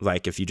time.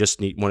 Like if you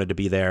just wanted to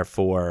be there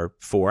for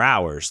 4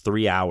 hours,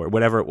 3 hours,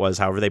 whatever it was,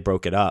 however they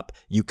broke it up,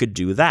 you could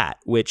do that,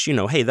 which, you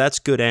know, hey, that's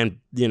good. And,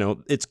 you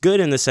know, it's good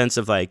in the sense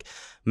of like,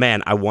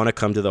 man, I want to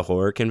come to the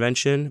horror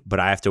convention, but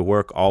I have to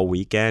work all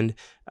weekend.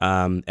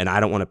 And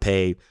I don't want to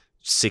pay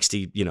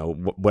 60, you know,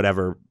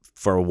 whatever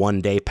for a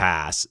 1 day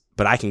pass,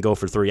 but I can go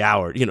for 3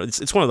 hours. You know,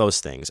 it's one of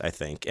those things, I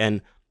think.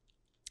 And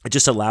it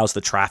just allows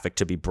the traffic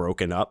to be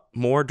broken up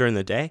more during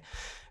the day.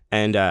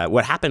 And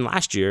what happened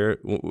last year,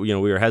 you know,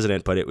 we were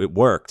hesitant, but it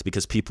worked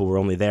because people were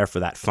only there for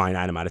that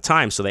finite amount of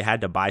time. So they had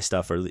to buy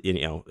stuff, or,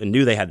 you know, and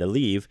knew they had to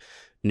leave,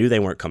 knew they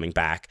weren't coming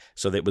back.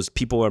 So that was,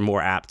 people are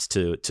more apt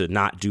to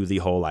not do the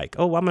whole like,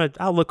 oh,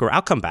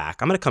 I'll come back.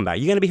 I'm going to come back.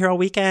 You going to be here all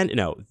weekend?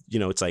 No, you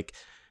know, it's like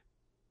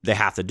they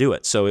have to do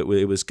it. So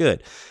it was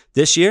good.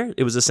 This year,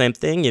 it was the same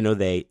thing. You know,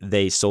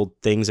 they sold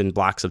things in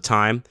blocks of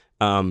time.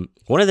 One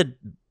of the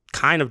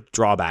kind of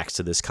drawbacks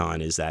to this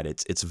con is that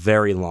it's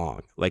very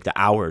long. Like the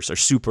hours are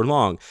super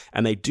long,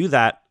 and they do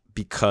that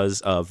because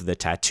of the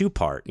tattoo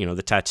part. You know,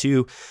 the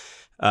tattooists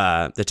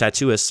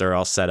are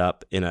all set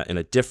up in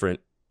a different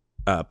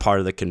part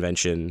of the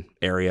convention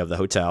area of the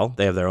hotel.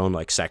 They have their own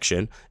like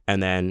section,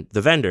 and then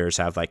the vendors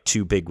have like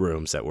two big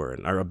rooms that we're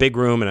in, or a big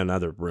room and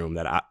another room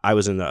that I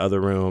was in. The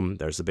other room,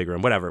 there's the big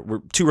room, whatever.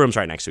 We're two rooms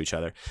right next to each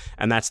other,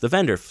 and that's the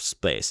vendor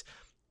space.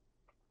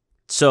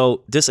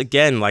 So this,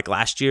 again, like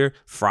last year,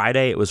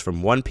 Friday, it was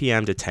from 1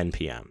 p.m. to 10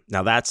 p.m.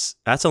 Now that's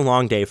a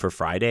long day for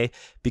Friday,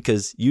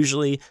 because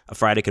usually a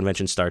Friday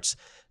convention starts,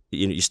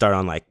 you know, you start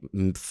on like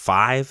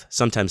 5,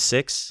 sometimes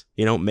 6,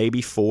 you know,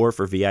 maybe 4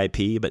 for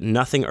VIP, but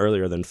nothing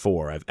earlier than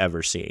 4 I've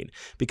ever seen,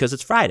 because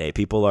it's Friday.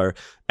 People are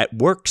at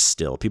work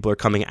still. People are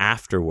coming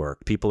after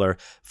work. People are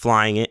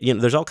flying in. You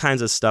know, there's all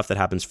kinds of stuff that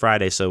happens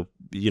Friday. So,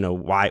 you know,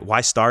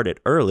 why start it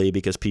early?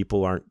 Because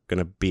people aren't going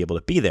to be able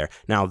to be there.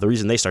 Now, the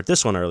reason they start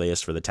this one early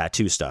is for the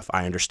tattoo stuff.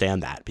 I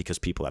understand that, because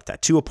people have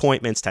tattoo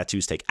appointments.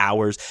 Tattoos take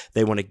hours.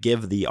 They want to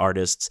give the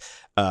artists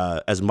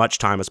as much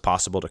time as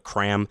possible to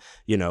cram,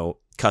 you know,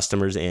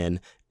 customers in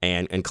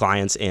and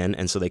clients in,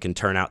 and so they can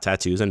turn out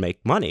tattoos and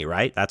make money,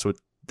 right? That's what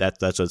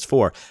it's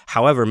for.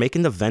 However,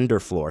 making the vendor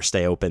floor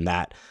stay open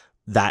that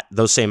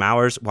those same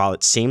hours, while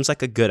it seems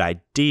like a good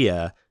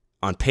idea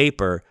on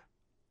paper,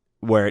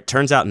 where it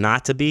turns out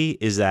not to be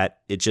is that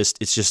it's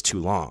just too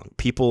long.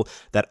 People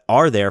that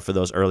are there for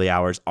those early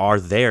hours are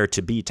there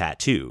to be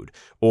tattooed,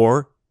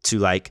 or to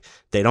like,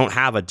 they don't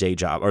have a day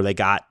job, or they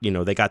got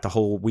the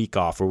whole week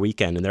off or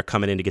weekend, and they're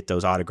coming in to get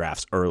those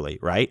autographs early,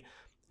 right?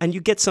 And you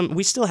get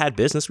we still had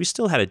business. We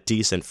still had a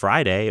decent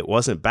Friday. It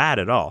wasn't bad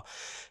at all.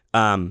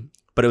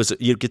 But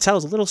you could tell it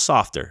was a little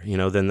softer, you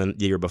know, than the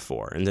year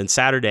before. And then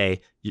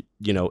Saturday,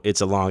 you know, it's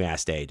a long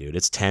ass day, dude.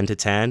 It's 10 to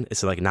 10.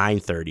 It's like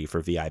 9:30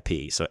 for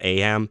VIP. So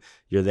AM,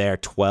 you're there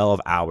 12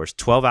 hours.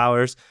 12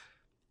 hours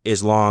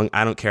is long.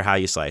 I don't care how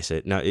you slice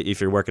it. Now, if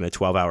you're working a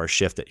 12-hour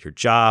shift at your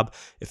job,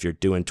 if you're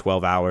doing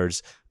 12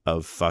 hours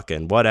of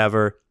fucking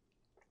whatever,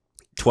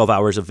 12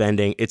 hours of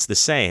vending, it's the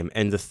same.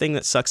 And the thing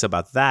that sucks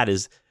about that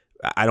is,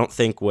 I don't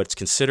think what's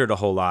considered a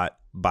whole lot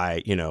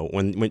by, you know,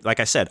 when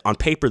like I said, on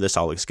paper, this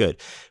all looks good,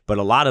 but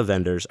a lot of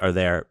vendors are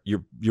there.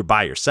 You're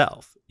by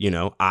yourself. You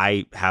know,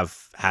 I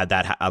have had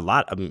that a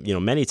lot, you know,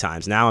 many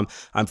times. Now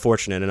I'm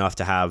fortunate enough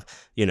to have,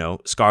 you know,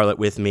 Scarlett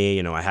with me.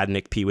 You know, I had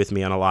Nick P with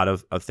me on a lot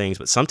of things,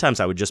 but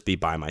sometimes I would just be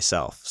by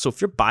myself. So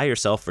if you're by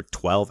yourself for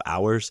 12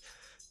 hours,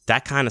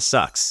 that kind of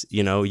sucks.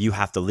 You know, you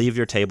have to leave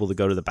your table to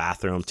go to the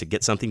bathroom, to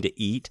get something to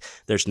eat.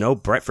 There's no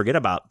break. Forget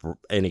about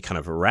any kind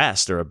of a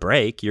rest or a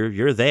break.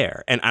 You're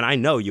there. And I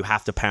know you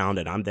have to pound,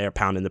 and I'm there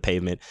pounding the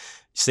pavement,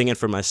 singing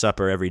for my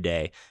supper every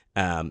day.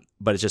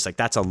 But it's just like,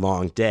 that's a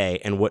long day.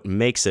 And what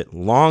makes it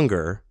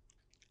longer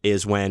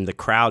is when the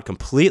crowd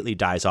completely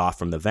dies off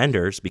from the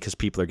vendors, because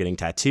people are getting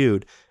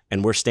tattooed,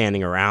 and we're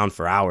standing around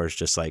for hours,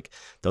 just like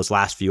those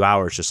last few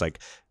hours, just like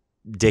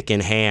dick in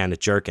hand,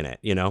 jerking it,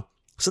 you know?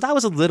 So that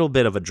was a little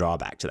bit of a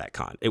drawback to that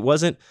con. It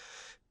wasn't,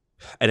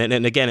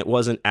 and again, it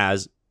wasn't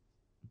as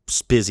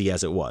busy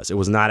as it was. It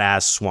was not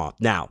as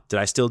swamped. Now, did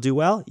I still do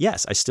well?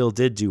 Yes, I still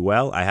did do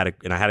well. I had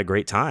a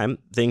great time.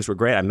 Things were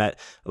great. I met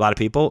a lot of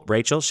people.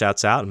 Rachel,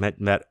 shouts out. Met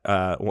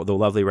the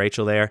lovely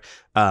Rachel there.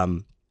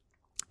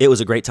 It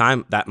was a great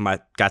time.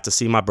 Got to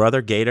see my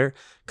brother Gator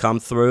come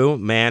through.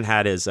 Man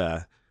had his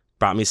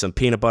brought me some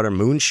peanut butter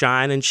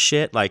moonshine and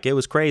shit. Like, it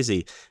was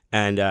crazy.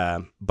 And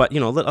but, you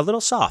know, a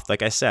little soft,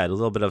 like I said, a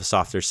little bit of a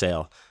softer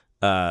sales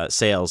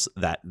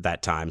that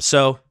time.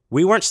 So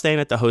we weren't staying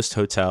at the host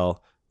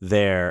hotel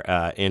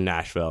there in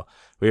Nashville.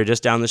 We were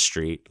just down the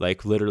street,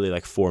 like literally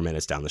like 4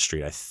 minutes down the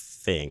street, I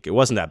think. It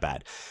wasn't that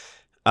bad.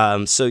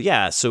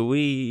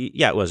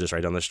 It was just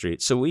right down the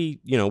street. So we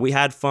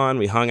had fun,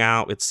 we hung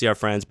out, we'd see our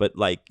friends, but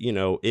like, you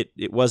know,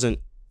 it wasn't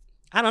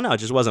I don't know, it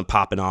just wasn't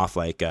popping off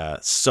like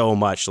so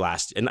much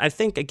last. And I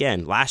think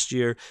again, last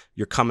year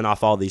you're coming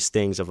off all these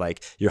things of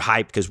like you're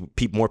hyped because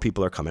more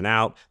people are coming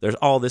out. There's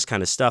all this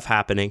kind of stuff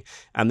happening,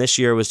 and this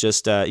year was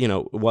just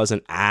it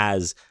wasn't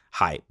as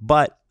hype.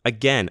 But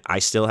again, I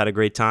still had a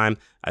great time.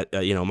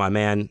 My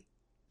man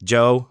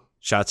Joe,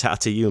 shouts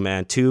out to you,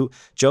 man.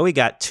 Joey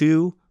got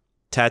 2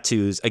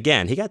 tattoos.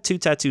 Again, he got 2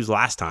 tattoos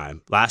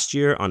last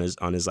year on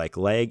his like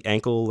leg,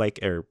 ankle, like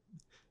or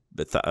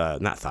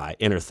not thigh,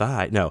 inner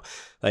thigh. No,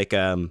 like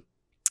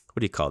what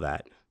do you call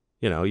that?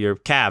 Your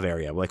calf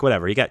area, like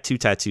whatever. He got 2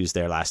 tattoos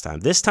there last time.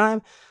 This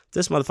time,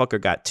 this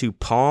motherfucker got 2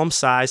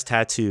 palm-sized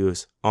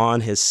tattoos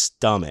on his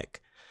stomach.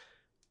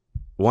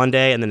 One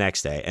day and the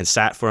next day, and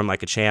sat for him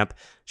like a champ.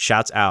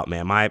 Shouts out,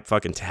 man. My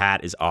fucking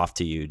hat is off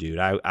to you, dude.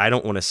 I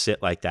don't want to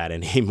sit like that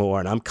anymore,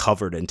 and I'm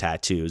covered in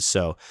tattoos.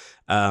 So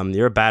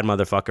you're a bad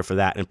motherfucker for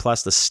that. And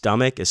plus, the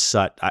stomach is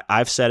such.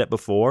 I've said it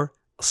before.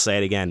 I'll say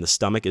it again. The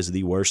stomach is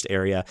the worst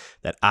area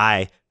that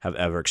I have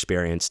ever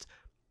experienced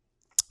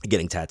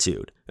getting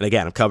tattooed. And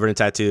again, I'm covered in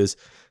tattoos.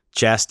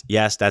 Chest,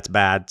 yes, that's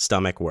bad.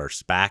 Stomach,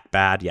 worse. Back,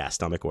 bad. Yeah,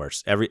 stomach,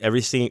 worse.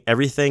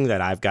 Everything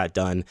that I've got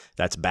done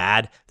that's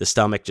bad, the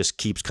stomach just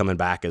keeps coming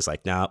back as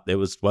like, no,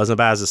 it wasn't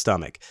bad as the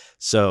stomach.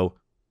 So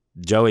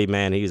Joey,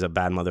 man, he's a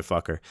bad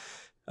motherfucker.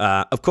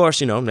 Of course,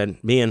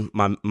 me and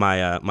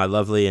my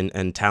lovely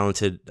and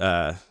talented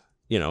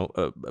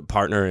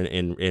partner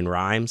in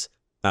rhymes,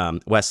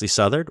 Wesley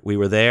Southard. We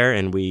were there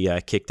and we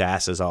kicked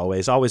ass as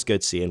always. Always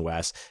good seeing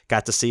Wes.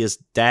 Got to see his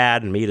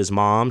dad and meet his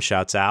mom.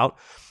 Shouts out.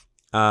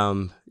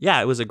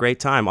 It was a great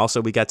time.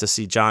 Also, we got to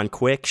see John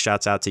Quick.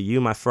 Shouts out to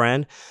you, my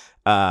friend.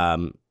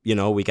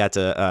 We got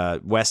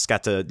to, Wes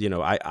got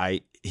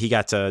to, he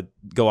got to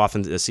go off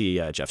and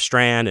see Jeff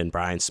Strand and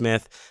Brian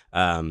Smith.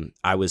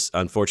 I was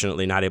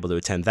unfortunately not able to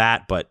attend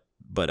that, but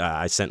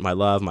I sent my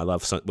love. My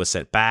love was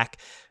sent back.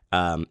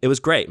 It was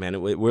great, man.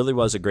 It really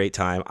was a great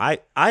time.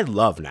 I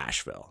love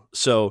Nashville.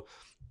 So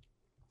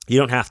you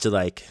don't have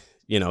to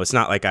it's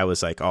not like I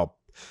was like all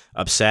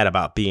upset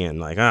about being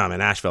like, oh, I'm in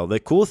Nashville. The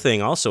cool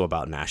thing also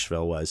about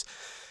Nashville was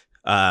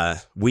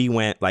we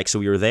went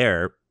we were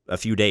there a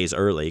few days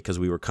early because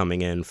we were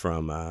coming in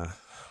from I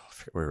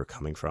forget where we were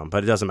coming from,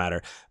 but it doesn't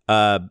matter.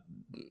 I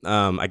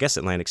guess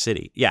Atlantic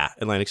City. Yeah,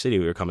 Atlantic City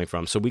we were coming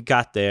from. So we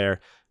got there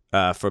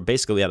for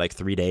basically we had like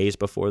 3 days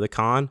before the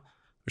con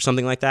or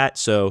something like that.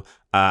 So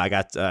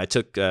I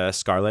took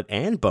Scarlett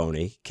and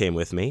Boney came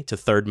with me to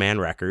Third Man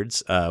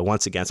Records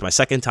once again. It's my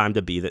second time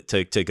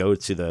to go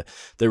to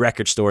the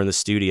record store in the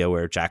studio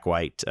where Jack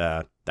White,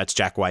 that's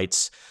Jack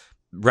White's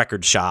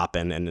record shop,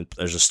 and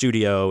there's a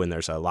studio and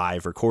there's a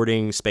live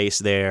recording space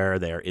there.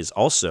 There is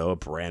also a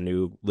brand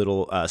new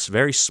little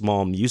very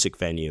small music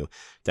venue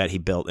that he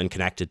built and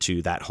connected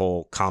to that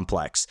whole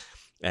complex,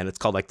 and it's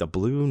called like the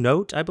Blue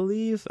Note, I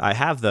believe. I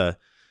have the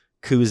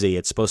koozie.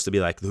 It's supposed to be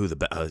like,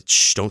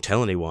 don't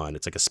tell anyone.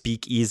 It's like a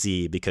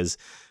speakeasy because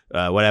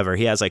whatever.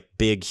 He has like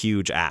big,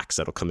 huge acts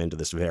that'll come into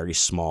this very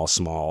small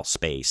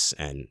space,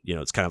 and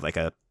it's kind of like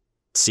a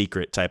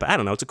secret type. I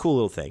don't know. It's a cool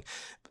little thing.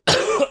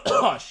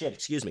 Oh shit!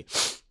 Excuse me.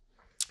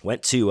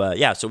 Went to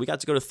so we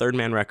got to go to Third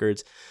Man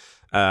Records.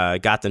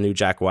 Got the new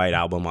Jack White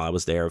album while I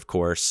was there, of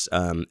course.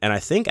 And I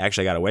think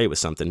actually I got away with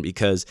something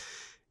because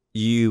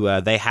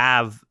they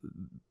have.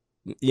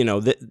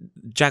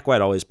 Jack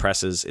White always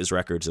presses his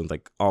records in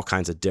like all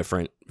kinds of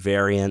different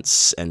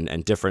variants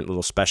and different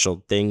little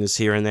special things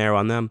here and there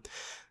on them.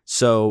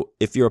 So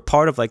if you're a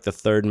part of like the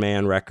Third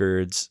Man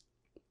Records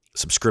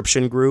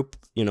subscription group,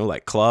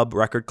 like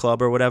record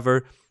club or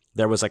whatever,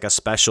 there was like a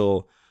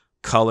special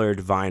colored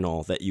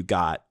vinyl that you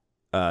got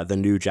the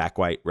new Jack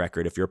White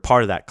record if you're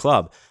part of that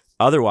club.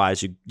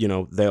 Otherwise,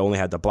 they only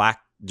had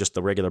just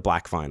the regular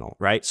black vinyl,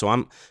 right?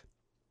 So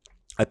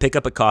I pick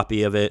up a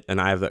copy of it, and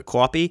I have a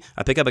copy.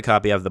 I pick up a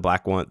copy of the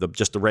black one,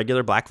 just the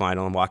regular black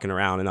vinyl. I'm walking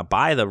around, and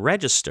by the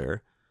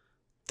register,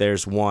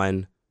 there's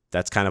one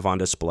that's kind of on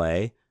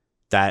display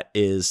that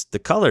is the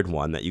colored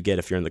one that you get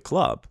if you're in the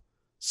club.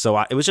 So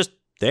it was just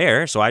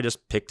there, so I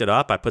just picked it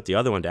up. I put the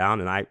other one down,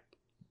 and I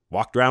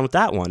walked around with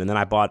that one. And then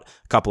I bought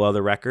a couple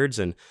other records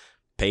and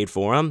paid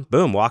for them.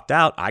 Boom, walked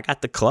out. I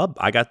got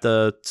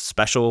the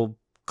special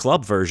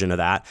club version of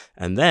that.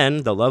 And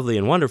then the lovely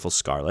and wonderful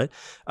Scarlett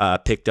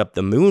picked up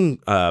the Moon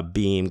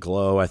Beam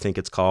Glow, I think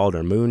it's called,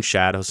 or Moon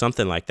Shadow,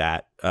 something like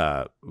that,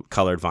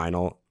 colored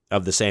vinyl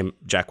of the same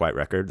Jack White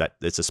record. That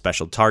it's a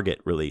special Target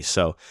release.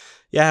 So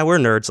yeah, we're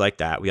nerds like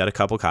that. We got a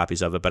couple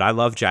copies of it, but I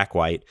love Jack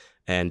White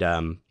and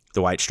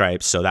the White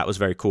Stripes. So that was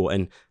very cool.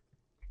 And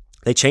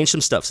they changed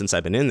some stuff since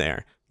I've been in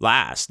there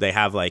last. They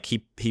have like,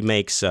 he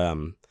makes,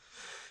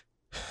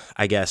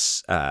 I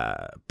guess,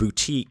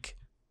 boutique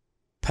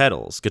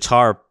pedals,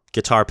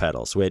 guitar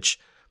pedals, which,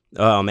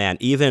 oh man,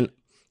 even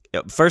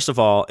first of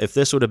all, if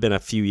this would have been a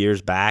few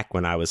years back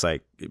when I was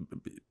like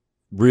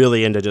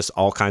really into just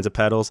all kinds of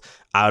pedals,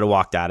 I would have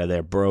walked out of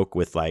there broke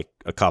with like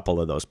a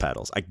couple of those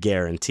pedals. I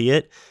guarantee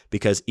it,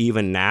 because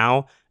even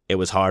now it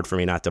was hard for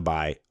me not to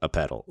buy a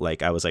pedal.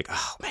 Like I was like,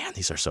 oh man,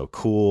 these are so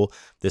cool.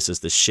 This is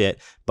the shit.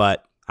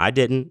 But I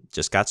didn't,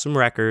 just got some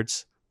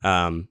records.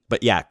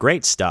 But yeah,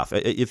 great stuff.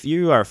 If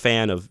you are a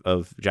fan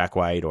of Jack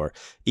White or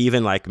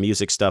even like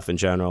music stuff in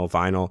general,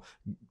 vinyl,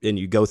 and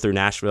you go through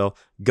Nashville,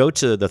 go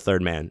to the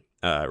Third Man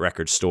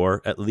record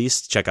store. At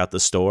least check out the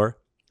store.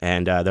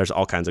 And there's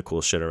all kinds of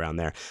cool shit around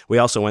there. We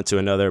also went to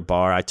another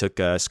bar. I took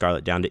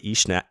Scarlett down to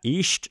East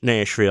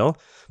Nashville,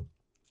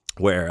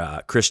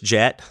 where Chris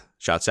Jett,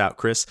 shouts out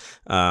Chris,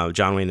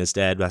 John Wayne is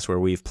Dead. That's where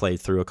we've played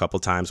through a couple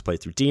times,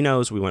 played through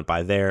Dino's. We went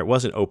by there. It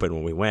wasn't open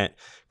when we went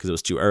because it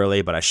was too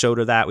early, but I showed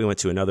her that. We went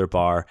to another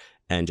bar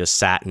and just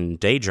sat and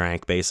day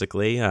drank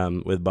basically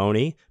with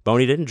Boney.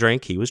 Boney didn't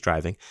drink. He was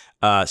driving.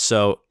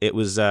 So it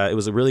was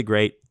a really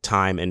great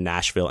time in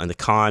Nashville, and the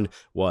con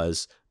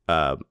was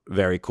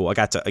very cool. I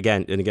got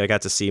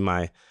to see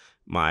my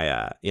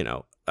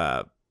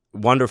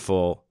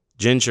wonderful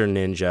Ginger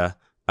Ninja.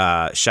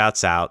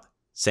 Shouts out,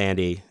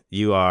 Sandy.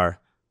 You are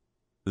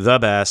the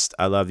best.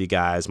 I love you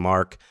guys.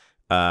 Mark,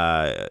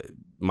 I'm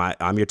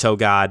your toe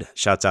god.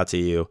 Shouts out to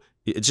you.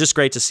 It's just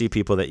great to see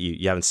people that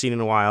you haven't seen in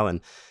a while,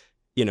 and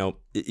you don't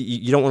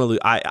want to lose.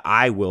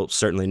 I will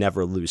certainly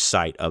never lose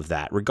sight of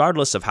that,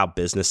 regardless of how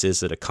business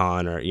is at a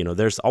con, or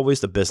there's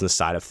always the business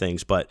side of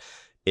things, but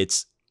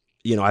it's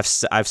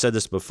I've said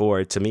this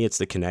before. To me, it's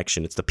the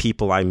connection. It's the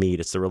people I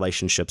meet. It's the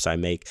relationships I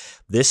make.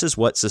 This is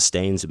what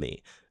sustains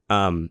me.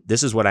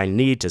 This is what I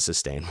need to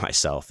sustain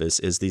myself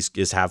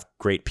is have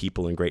great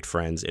people and great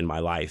friends in my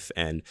life.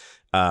 And,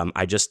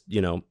 I just,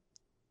 am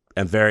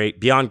very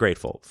beyond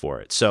grateful for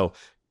it. So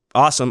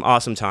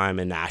awesome time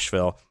in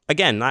Nashville.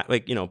 Again, not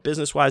like,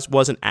 business wise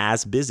wasn't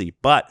as busy,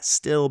 but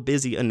still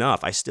busy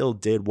enough. I still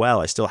did well.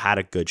 I still had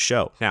a good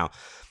show. Now,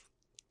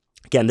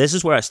 again, this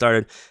is where I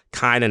started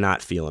kind of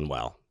not feeling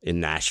well in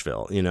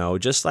Nashville,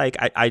 just like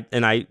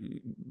I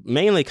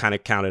mainly kind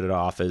of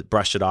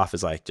brushed it off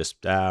as like,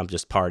 I'm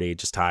just partied,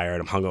 just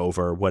tired, I'm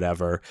hungover,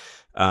 whatever.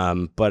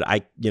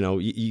 But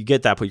you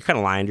get that, but you're kind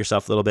of lying to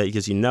yourself a little bit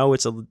because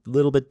it's a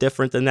little bit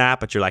different than that,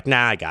 but you're like,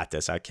 nah, I got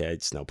this. Okay,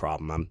 it's no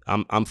problem.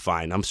 I'm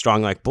fine. I'm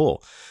strong like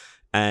bull.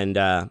 And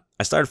I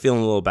started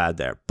feeling a little bad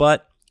there,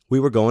 but we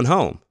were going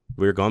home.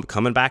 We were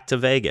coming back to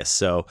Vegas.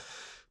 So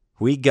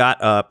we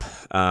got up,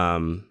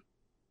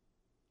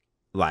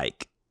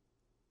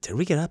 did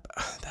we get up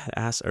that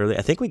ass early?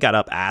 I think we got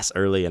up ass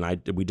early,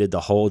 and we did the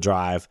whole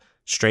drive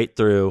straight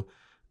through,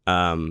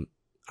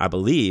 I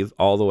believe,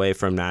 all the way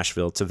from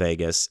Nashville to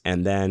Vegas.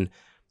 And then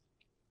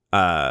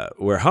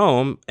we're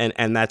home,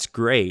 and that's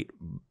great.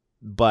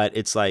 But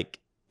it's like,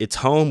 it's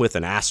home with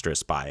an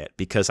asterisk by it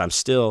because I'm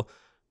still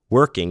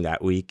working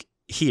that week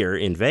here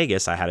in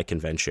Vegas. I had a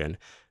convention.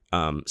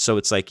 So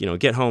it's like,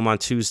 get home on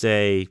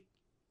Tuesday,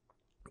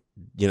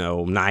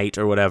 night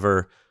or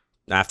whatever,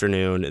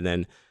 afternoon, and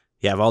then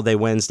you have all day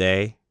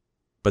Wednesday,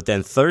 but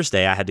then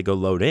Thursday I had to go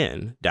load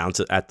in down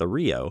at the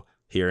Rio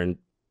here in,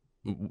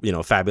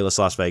 fabulous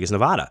Las Vegas,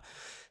 Nevada.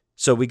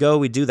 So we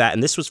do that,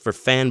 and this was for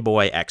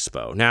Fanboy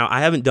Expo. Now,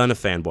 I haven't done a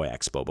Fanboy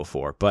Expo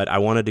before, but I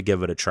wanted to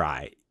give it a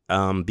try,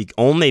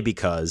 only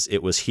because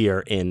it was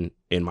here in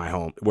my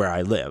home where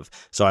I live.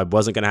 So I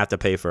wasn't going to have to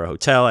pay for a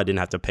hotel. I didn't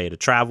have to pay to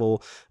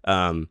travel.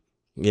 And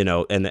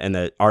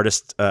the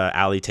artist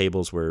alley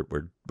tables were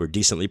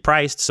decently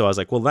priced. So I was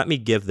like, well, let me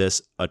give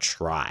this a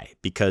try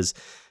because,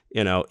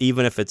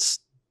 even if it's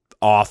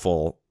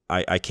awful,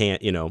 I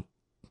can't,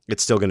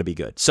 it's still going to be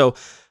good. So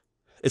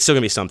it's still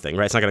going to be something,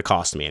 right? It's not going to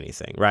cost me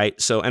anything, right?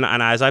 So, and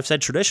as I've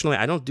said, traditionally,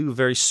 I don't do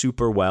very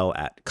super well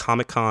at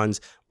Comic Cons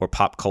or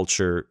pop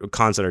culture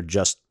cons that are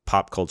just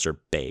pop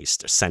culture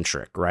based or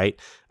centric, right?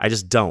 I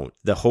just don't.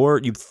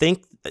 You'd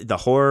think the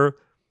horror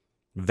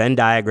Venn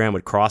diagram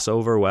would cross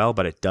over well,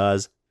 but it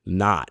does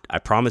not. I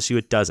promise you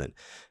it doesn't.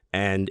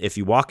 And if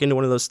you walk into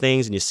one of those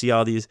things and you see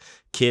all these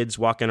kids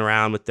walking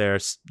around with they're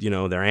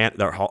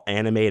all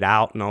animated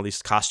out and all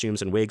these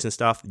costumes and wigs and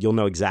stuff, you'll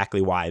know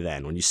exactly why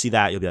then. When you see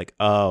that, you'll be like,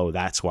 oh,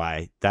 that's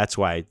why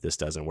this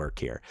doesn't work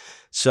here.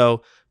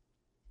 So,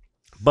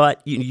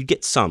 but you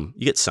get some,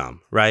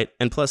 right?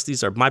 And plus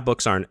my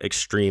books aren't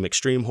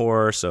extreme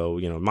horror. So,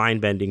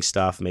 mind-bending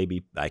stuff,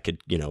 maybe I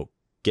could,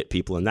 get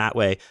people in that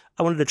way.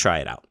 I wanted to try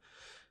it out.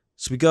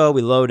 So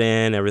we load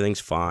in,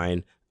 everything's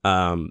fine.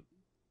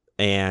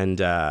 And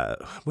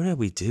what did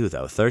we do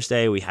though?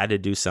 Thursday we had to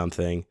do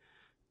something.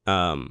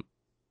 And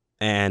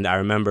I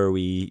remember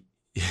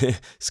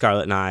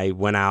Scarlett and I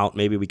went out.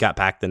 Maybe we got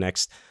back the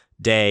next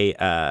day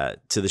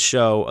to the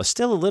show,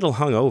 still a little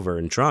hungover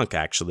and drunk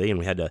actually, and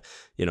we had to,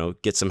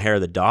 get some hair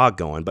of the dog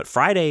going. But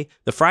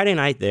the Friday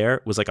night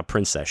there was like a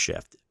princess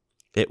shift.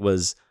 It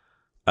was,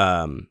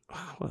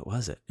 what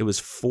was it? It was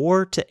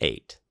 4 to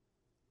 8.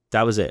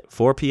 That was it.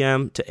 4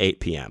 p.m. to 8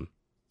 p.m.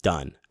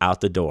 Done.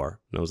 Out the door.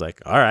 And I was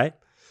like, all right,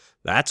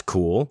 that's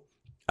cool.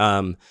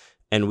 And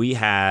we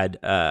had,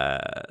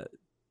 I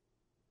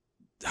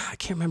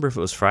can't remember if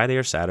it was Friday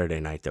or Saturday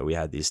night that we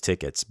had these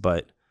tickets,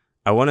 but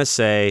I want to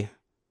say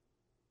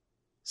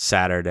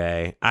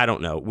Saturday. I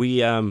don't know.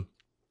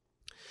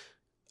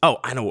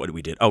 I know what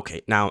we did.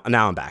 Okay. Now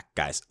I'm back,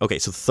 guys. Okay.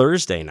 So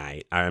Thursday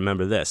night, I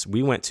remember this.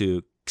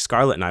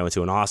 Scarlett and I went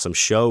to an awesome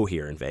show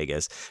here in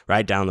Vegas,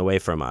 right down the way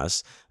from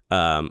us.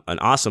 An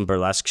awesome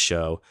burlesque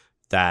show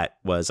that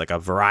was like a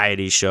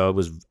variety show. It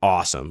was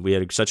awesome. We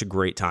had such a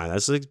great time.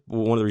 That's like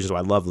one of the reasons why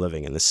I love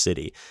living in the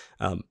city,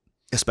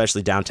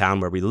 especially downtown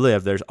where we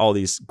live. There's all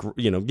these,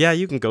 yeah,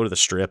 you can go to the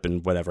Strip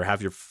and whatever,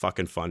 have your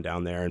fucking fun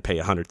down there and pay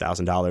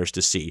 $100,000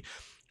 to see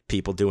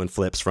people doing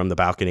flips from the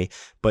balcony.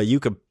 But you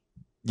could,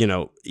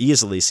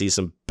 easily see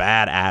some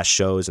badass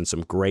shows and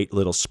some great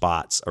little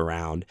spots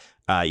around.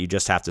 You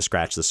just have to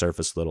scratch the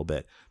surface a little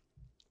bit.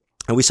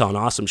 And we saw an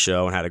awesome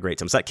show and had a great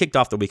time. So that kicked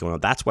off the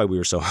weekend. That's why we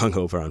were so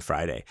hungover on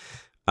Friday.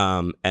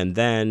 And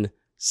then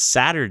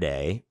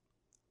Saturday,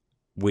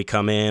 we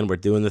come in, we're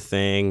doing the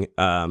thing.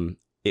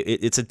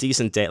 It's a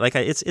decent day. Like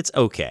it's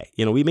okay.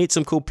 We meet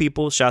some cool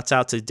people. Shouts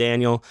out to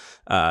Daniel.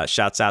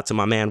 Shouts out to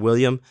my man,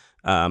 William.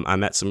 I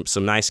met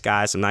some nice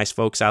guys, some nice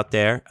folks out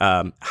there.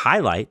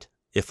 Highlight,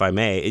 if I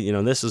may,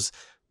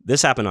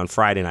 this happened on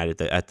Friday night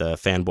at the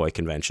Fanboy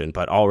Convention,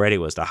 but already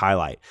was the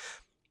highlight.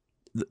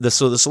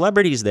 So the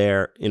celebrities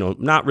there,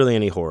 not really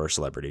any horror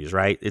celebrities,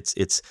 right?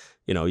 It's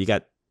you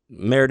got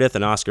Meredith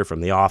and Oscar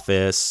from The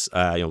Office.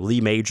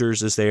 Lee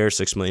Majors is there,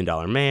 $6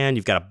 Million Man.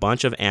 You've got a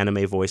bunch of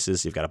anime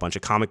voices. You've got a bunch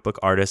of comic book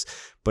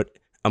artists. But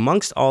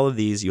amongst all of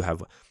these, you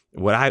have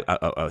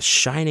a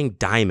shining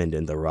diamond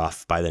in the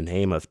rough by the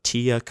name of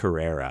Tia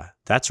Carrere.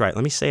 That's right.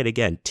 Let me say it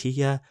again.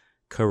 Tia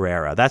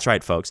Carrere. That's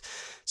right, folks.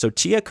 So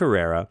Tia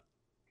Carrere,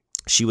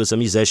 she was a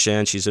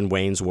musician. She's in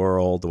Wayne's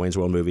World, the Wayne's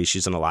World movie.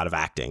 She's in a lot of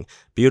acting.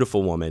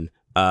 Beautiful woman.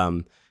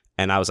 And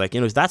I was like,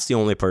 that's the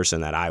only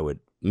person that I would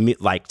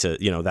like to,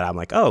 that I'm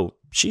like, oh,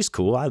 she's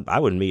cool. I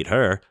would meet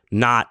her,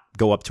 not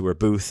go up to her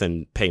booth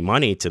and pay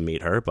money to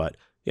meet her, but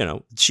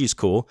she's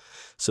cool.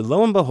 So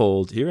lo and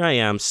behold, here I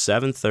am,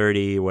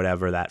 7:30,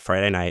 whatever, that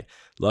Friday night.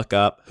 Look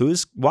up,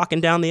 who's walking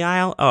down the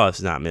aisle? Oh,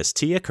 it's not Miss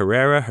Tia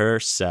Carrere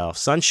herself.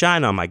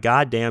 Sunshine on my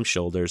goddamn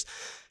shoulders.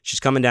 She's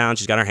coming down.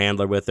 She's got her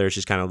handler with her.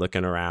 She's kind of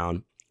looking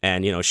around.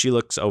 And, she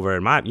looks over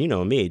at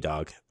me,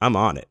 dog. I'm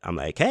on it. I'm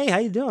like, hey, how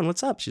you doing?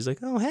 What's up? She's like,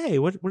 oh, hey,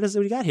 what is it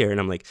we got here? And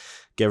I'm like,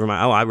 give her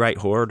I write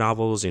horror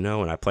novels, and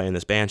I play in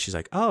this band. She's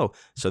like, oh.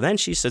 So then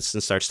she sits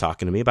and starts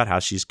talking to me about how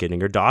she's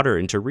getting her daughter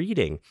into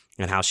reading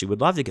and how she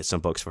would love to get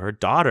some books for her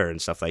daughter and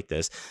stuff like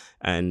this.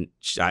 And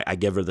I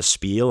give her the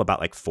spiel about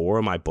like 4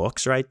 of my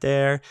books right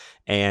there.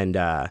 And,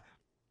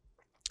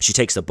 she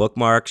takes the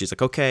bookmark. She's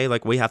like, okay,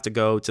 like we have to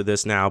go to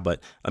this now,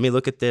 but let me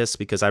look at this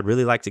because I'd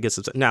really like to get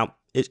some. Now,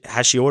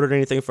 has she ordered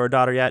anything for her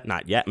daughter yet?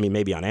 Not yet. I mean,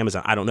 maybe on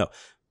Amazon. I don't know.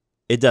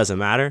 It doesn't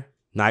matter.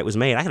 Night was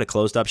made. I had a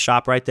closed up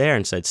shop right there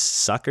and said,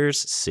 suckers,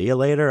 see you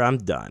later. I'm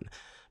done.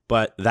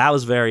 But that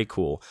was very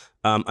cool.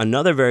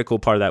 Another very cool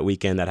part of that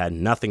weekend that had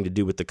nothing to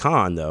do with the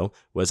con, though,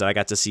 was that I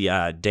got to see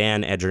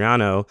Dan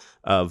Adriano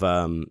of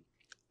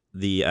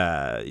the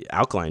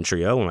Alkaline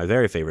Trio, one of my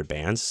very favorite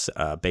bands,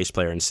 bass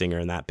player and singer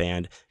in that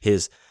band.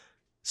 His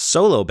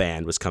solo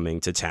band was coming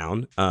to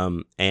town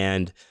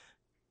and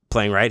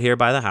playing right here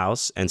by the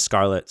house. And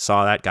Scarlett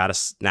saw that,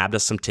 nabbed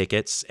us some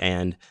tickets,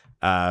 and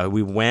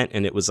we went.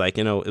 And it was like,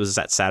 it was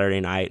that Saturday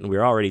night, and we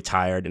were already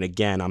tired. And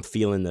again, I'm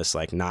feeling this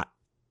like not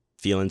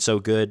feeling so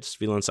good,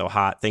 feeling so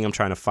hot thing I'm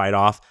trying to fight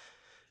off.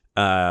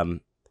 But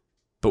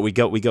we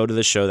go to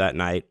the show that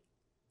night.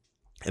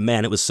 And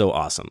man, it was so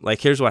awesome. Like,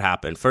 here's what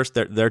happened. First,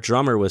 their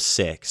drummer was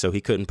sick, so he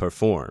couldn't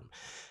perform.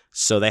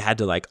 So they had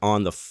to, like,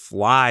 on the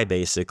fly,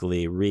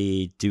 basically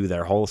redo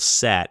their whole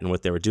set and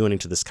what they were doing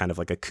into this kind of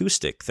like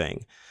acoustic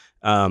thing,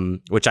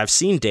 which I've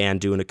seen Dan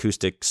do an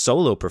acoustic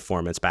solo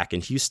performance back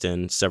in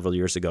Houston several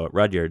years ago at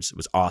Rudyard's. It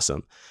was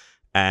awesome.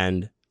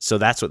 And so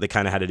that's what they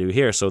kind of had to do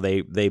here. So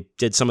they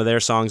did some of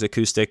their songs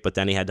acoustic, but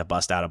then he had to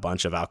bust out a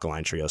bunch of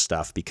Alkaline Trio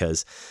stuff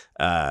because,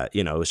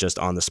 it was just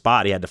on the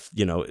spot. He had to,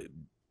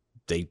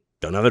 they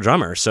another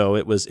drummer. So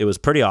it was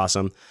pretty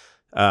awesome.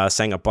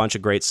 Sang a bunch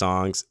of great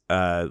songs.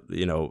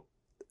 It's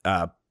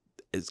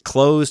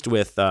closed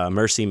with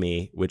Mercy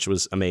Me, which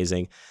was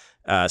amazing.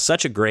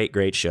 Such a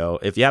great show.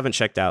 If you haven't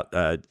checked out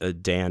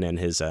Dan and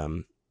his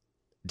Dan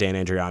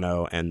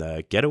Andriano and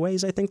the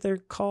Getaways, I think they're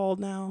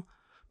called now.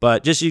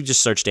 But you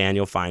just search Dan,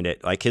 you'll find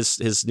it. Like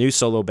his new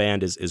solo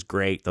band is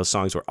great. Those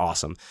songs were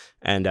awesome.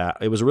 And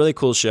it was a really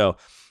cool show.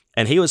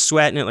 And he was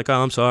sweating it like,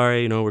 oh, I'm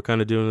sorry, we're kind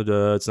of doing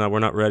we're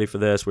not ready for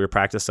this. We were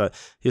practicing.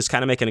 He was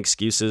kind of making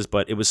excuses,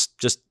 but it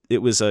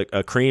was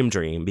a cream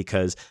dream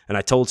because, and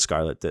I told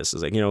Scarlett this,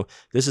 is like,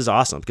 this is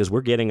awesome because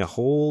we're getting a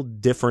whole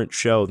different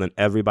show than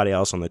everybody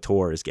else on the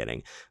tour is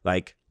getting.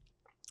 Like,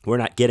 we're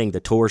not getting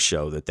the tour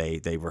show that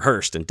they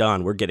rehearsed and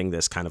done. We're getting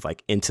this kind of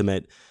like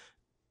intimate,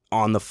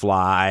 on the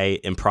fly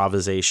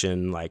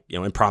improvisation, like,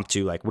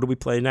 impromptu, like, what do we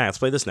play now? Let's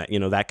play this night,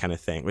 that kind of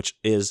thing, which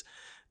is,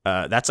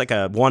 that's like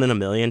a 1 in a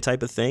million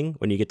type of thing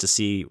when you get to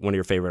see one of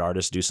your favorite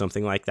artists do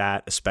something like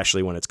that,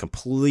 especially when it's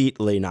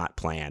completely not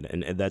planned.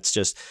 And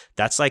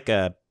that's like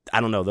I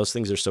don't know, those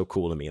things are so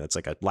cool to me. That's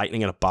like a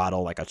lightning in a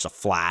bottle, like it's a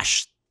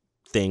flash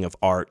thing of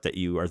art that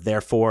you are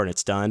there for and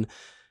it's done.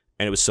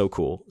 And it was so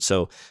cool.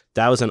 So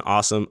that was an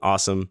awesome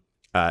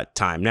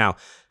time. Now,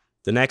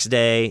 the next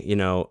day,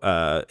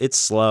 it's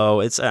slow.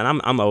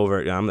 And I'm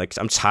over it. I'm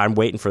tired. I'm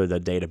waiting for the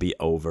day to be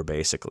over,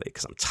 basically,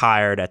 because I'm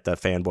tired at the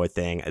Fanboy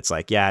thing. It's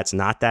like, yeah, it's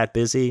not that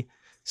busy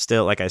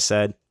still, like I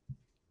said.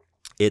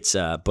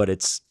 but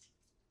it's,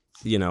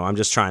 I'm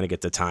just trying to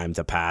get the time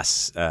to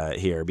pass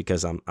here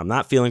because I'm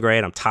not feeling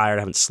great. I'm tired.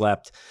 I haven't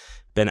slept,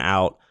 been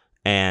out.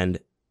 And,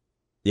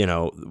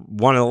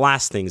 one of the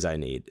last things I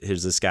need,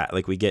 here's this guy,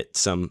 like we get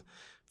some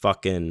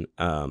fucking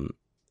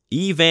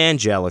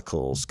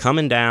evangelicals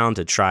coming down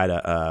to try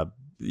to,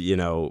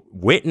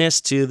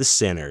 witness to the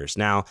sinners.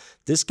 Now,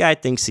 this guy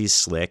thinks he's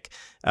slick.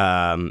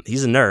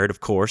 He's a nerd, of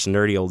course, a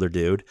nerdy older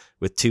dude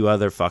with two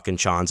other fucking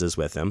Chanses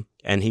with him.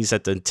 And he's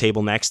at the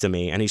table next to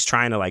me and he's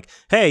trying to like,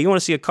 hey, you want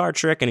to see a card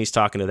trick? And he's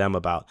talking to them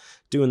about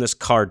doing this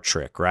card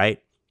trick, right?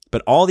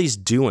 But all he's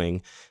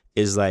doing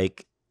is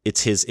like,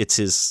 it's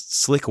his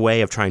slick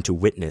way of trying to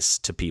witness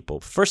to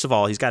people. First of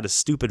all, he's got a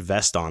stupid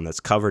vest on that's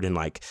covered in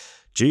like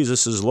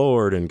Jesus is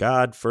Lord and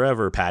God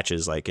forever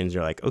patches. Like, and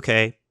you're like,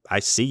 okay, I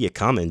see you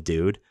coming,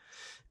 dude.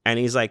 And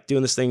he's like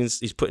doing this thing.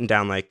 He's putting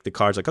down like the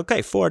cards like,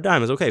 okay, 4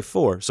 diamonds. Okay,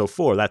 4. So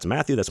 4, that's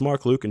Matthew, that's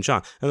Mark, Luke, and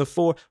John. And the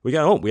 4, we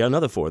got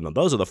another 4. And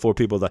those are the 4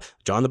 people that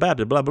John the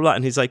Baptist, blah, blah, blah.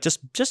 And he's like,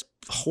 just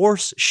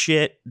horse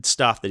shit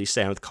stuff that he's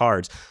saying with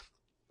cards.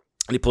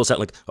 And he pulls out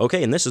like,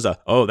 okay, and this is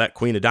that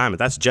Queen of Diamonds.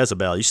 That's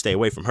Jezebel. You stay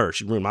away from her.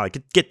 She ruined my life.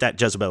 Get that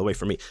Jezebel away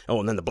from me. Oh,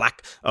 and then the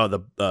black, what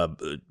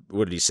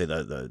did he say?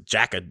 The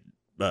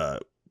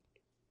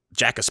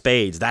Jack of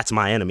Spades, that's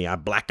my enemy. I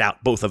blacked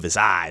out both of his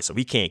eyes, so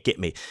he can't get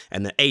me.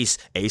 And the Ace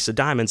of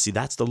Diamonds, see,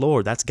 that's the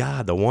Lord, that's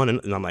God, the one.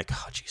 And I'm like,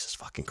 oh, Jesus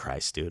fucking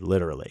Christ, dude,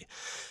 literally.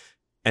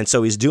 And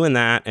so he's doing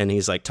that, and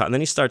he's like, and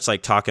then he starts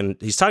like talking.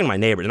 He's talking to my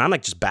neighbor, and I'm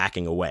like just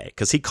backing away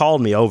because he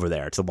called me over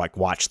there to like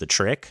watch the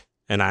trick,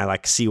 and I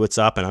like see what's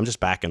up, and I'm just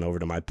backing over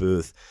to my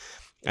booth,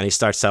 and he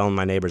starts telling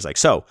my neighbors like,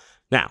 so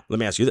now let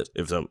me ask you this: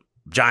 if a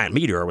giant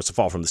meteor was to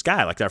fall from the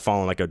sky, like they're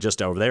falling like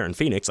just over there in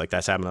Phoenix, like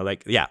that's happening.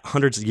 Like, yeah,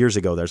 hundreds of years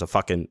ago, there's a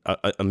fucking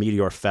a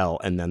meteor fell,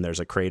 and then there's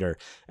a crater,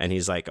 and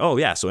he's like, oh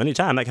yeah, so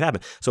anytime that could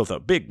happen. So if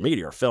a big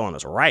meteor fell on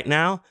us right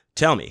now,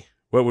 tell me,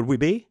 where would we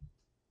be?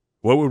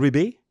 What would we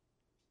be?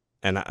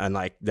 And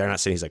like they're not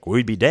saying, he's like,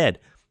 we'd be dead.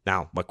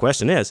 Now my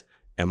question is,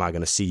 am I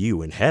going to see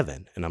you in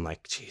heaven? And I'm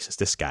like, Jesus,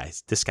 this guy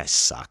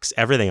sucks.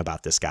 Everything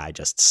about this guy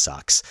just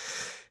sucks.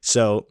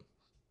 So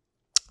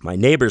my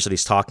neighbors that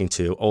he's talking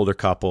to, older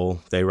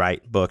couple, they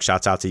write books.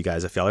 Shouts out to you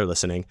guys if y'all are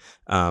listening.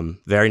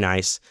 Very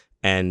nice.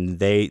 And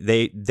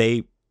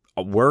they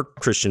were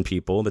Christian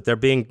people, but they're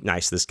being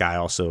nice to this guy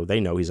also. They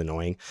know he's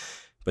annoying.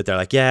 But they're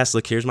like, yes,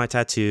 look, here's my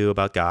tattoo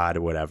about God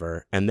or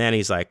whatever. And then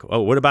he's like,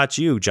 oh, what about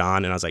you,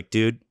 John? And I was like,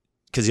 dude,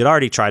 because he'd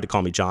already tried to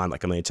call me John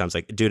like a million times.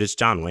 Like, dude, it's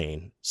John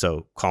Wayne,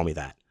 so call me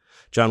that.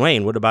 John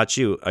Wayne, what about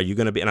you? Are you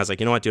going to be? And I was like,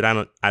 you know what, dude,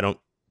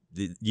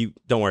 you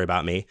don't worry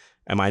about me.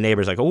 And my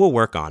neighbor's like, oh, we'll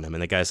work on him.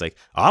 And the guy's like,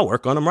 I'll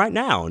work on him right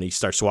now. And he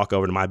starts to walk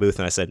over to my booth.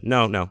 And I said,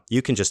 no,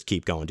 you can just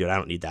keep going, dude. I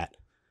don't need that.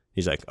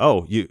 He's like,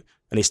 oh, you.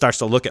 And he starts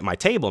to look at my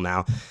table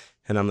now.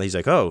 And he's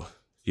like, oh,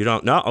 you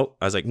don't know? Oh,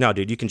 I was like, no,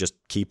 dude, you can just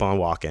keep on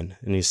walking.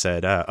 And he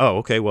said, oh,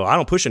 okay, well, I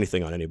don't push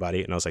anything on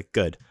anybody. And I was like,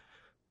 good.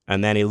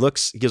 And then he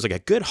gives like a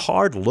good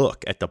hard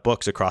look at the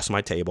books across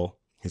my table.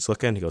 He's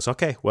looking, he goes,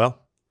 okay,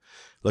 well,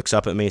 looks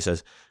up at me,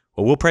 says,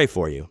 well, we'll pray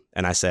for you.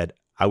 And I said,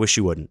 I wish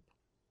you wouldn't.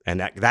 And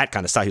that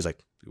kind of stuff, he was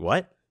like,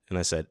 what? And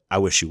I said, I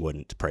wish you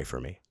wouldn't pray for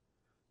me.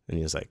 And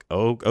he was like,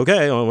 oh,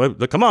 okay, well,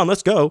 come on,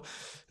 let's go.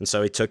 And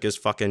so he took his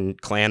fucking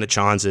clan of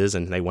Chances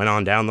and they went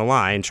on down the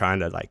line trying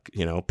to like,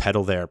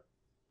 peddle their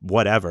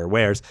whatever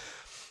wares.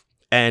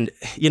 And,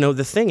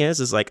 the thing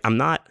is like, I'm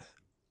not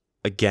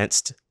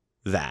against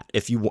that.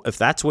 If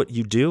that's what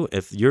you do,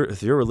 if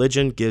your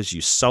religion gives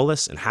you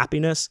solace and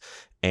happiness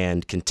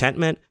and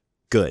contentment,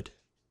 good.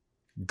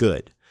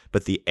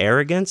 But the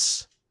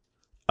arrogance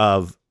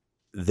of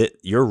that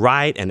you're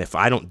right, and if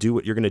I don't do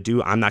what you're going to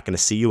do, I'm not going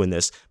to see you in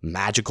this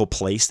magical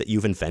place that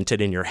you've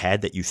invented in your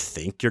head that you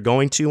think you're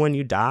going to when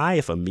you die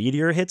if a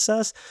meteor hits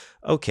us.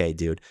 Okay,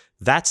 dude,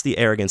 that's the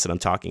arrogance that I'm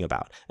talking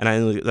about. And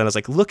I was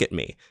like, look at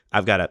me.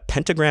 I've got a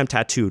pentagram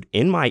tattooed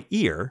in my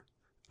ear.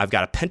 I've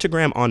got a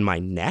pentagram on my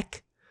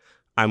neck.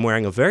 I'm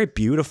wearing a very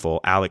beautiful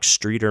Alex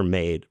Streeter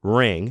made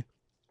ring,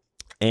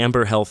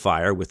 amber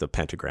hellfire with a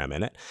pentagram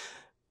in it.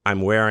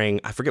 I'm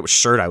wearing, I forget what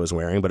shirt I was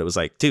wearing, but it was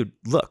like, dude,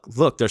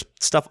 look, there's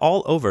stuff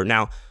all over.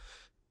 Now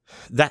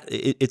that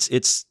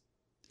it's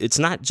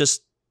not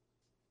just,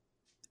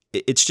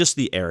 it's just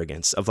the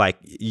arrogance of like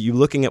you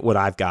looking at what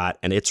I've got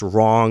and it's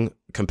wrong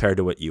compared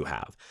to what you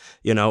have.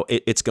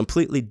 It's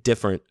completely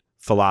different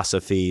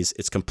philosophies.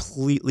 It's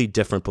completely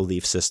different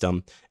belief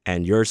system,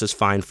 and yours is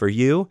fine for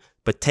you,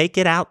 but take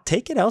it out,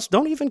 take it else.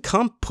 Don't even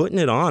come putting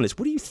it on.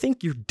 What do you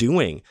think you're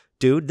doing?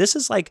 Dude, this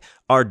is like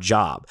our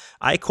job.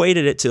 I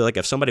equated it to like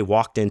if somebody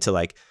walked into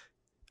like,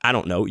 I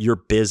don't know, your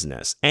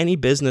business, any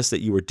business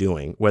that you were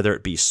doing, whether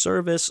it be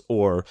service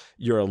or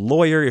you're a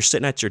lawyer, you're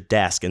sitting at your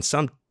desk and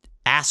some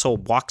asshole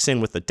walks in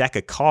with a deck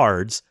of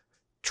cards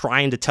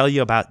trying to tell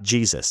you about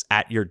Jesus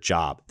at your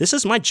job. This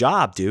is my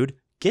job, dude.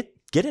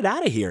 Get it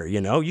out of here.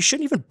 You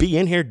shouldn't even be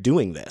in here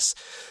doing this.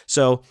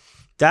 So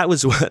that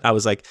was what I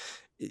was like,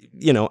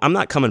 I'm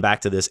not coming back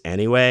to this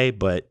anyway,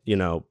 but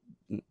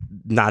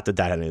not that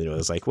had anything to do with it.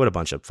 It's like, what a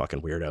bunch of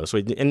fucking weirdos.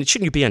 And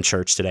shouldn't you be in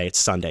church today? It's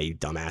Sunday, you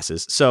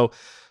dumbasses. So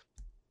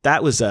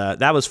that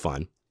was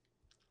fun.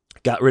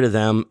 Got rid of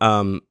them.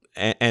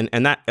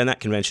 And that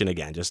convention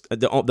again, just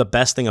the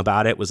best thing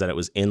about it was that it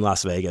was in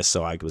Las Vegas,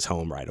 so I was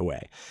home right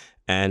away,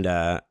 and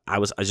I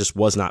just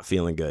was not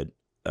feeling good.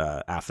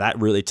 After that,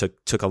 really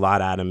took a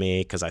lot out of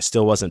me because I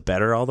still wasn't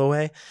better all the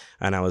way,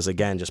 and I was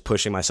again just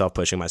pushing myself.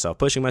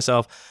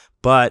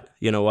 But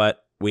you know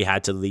what? We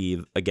had to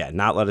leave again.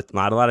 Not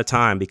a lot of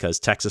time because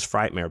Texas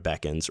Frightmare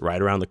beckons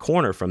right around the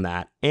corner from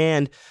that,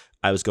 and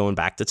I was going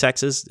back to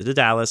Texas, to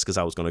Dallas, because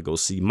I was going to go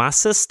see my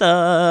sister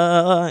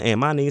and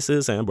my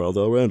nieces and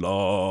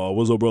brother-in-law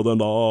was a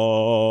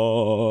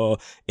brother-in-law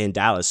in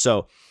Dallas.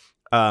 So,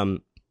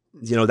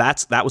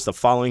 that was the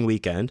following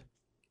weekend,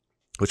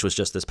 which was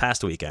just this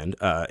past weekend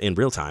in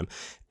real time.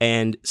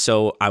 And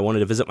so I wanted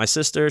to visit my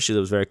sister. She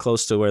lives very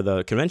close to where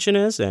the convention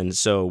is. And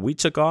so we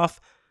took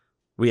off.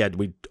 We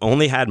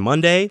only had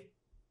Monday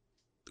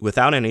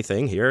without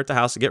anything here at the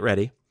house to get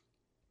ready.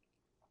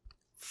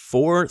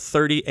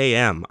 4:30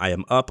 a.m. I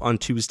am up on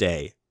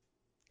Tuesday.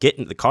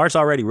 The car's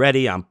already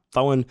ready. I'm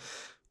throwing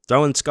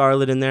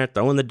Scarlett in there,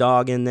 throwing the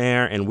dog in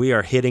there, and we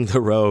are hitting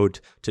the road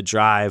to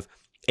drive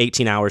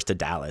 18 hours to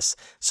Dallas.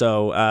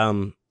 So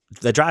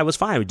the drive was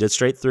fine. We did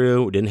straight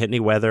through. We didn't hit any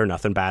weather,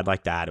 nothing bad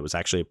like that. It was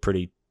actually a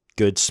pretty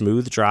good,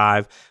 smooth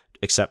drive,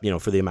 except,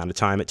 for the amount of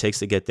time it takes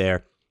to get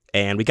there.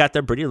 And we got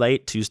there pretty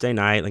late Tuesday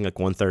night, like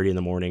 1:30 in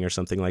the morning or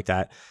something like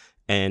that.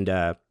 And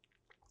it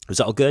was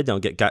all good.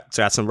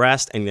 Got some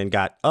rest, and then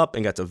got up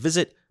and got to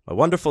visit my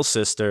wonderful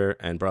sister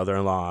and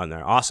brother-in-law in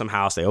their awesome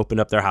house. They opened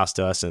up their house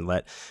to us and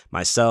let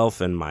myself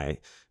and my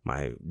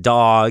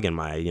dog and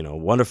my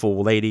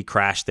wonderful lady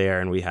crash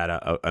there, and we had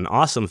an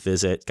awesome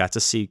visit. Got to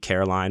see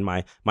Caroline,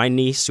 my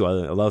niece, who I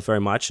love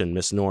very much, and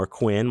Miss Nora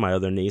Quinn, my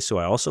other niece, who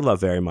I also love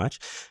very much.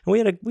 And we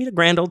had a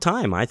grand old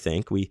time. I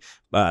think we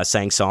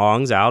sang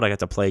songs out. I got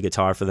to play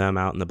guitar for them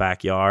out in the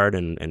backyard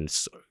and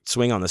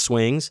swing on the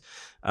swings.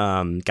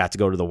 Got to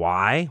go to the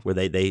Y where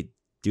they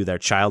do their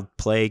child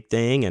play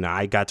thing, and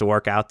I got to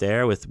work out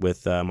there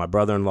with my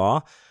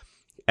brother-in-law,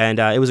 and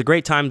it was a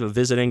great time to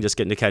visiting, just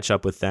getting to catch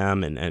up with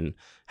them and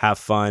have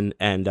fun.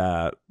 And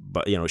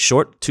but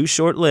too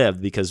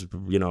short-lived because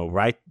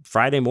right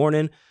Friday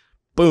morning,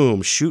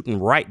 boom, shooting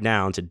right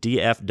down to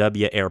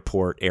DFW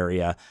Airport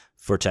area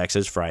for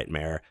Texas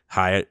Frightmare,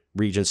 Hyatt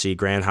Regency,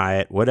 Grand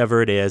Hyatt,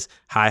 whatever it is,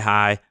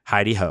 hi,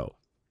 Heidi ho.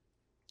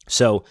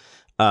 So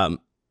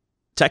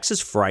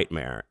Texas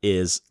Frightmare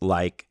is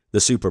like the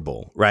Super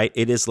Bowl, right?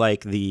 It is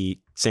like the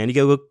San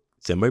Diego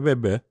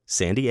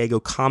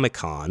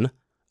Comic-Con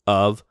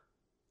of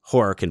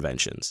horror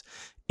conventions.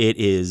 It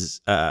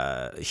is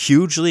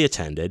hugely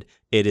attended.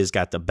 It has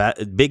got the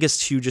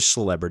biggest, hugest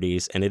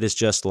celebrities, and it is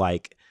just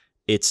like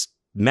it's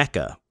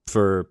Mecca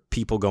for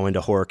people going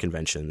to horror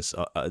conventions.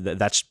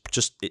 That's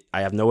just,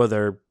 I have no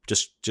other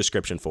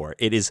description for it.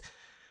 It is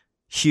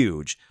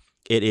huge.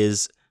 It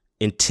is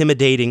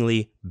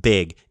intimidatingly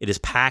big. It is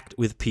packed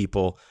with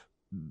people,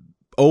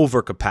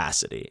 over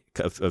capacity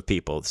of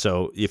people.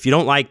 So if you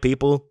don't like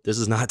people, this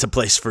is not the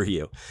place for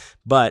you.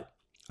 But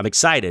I'm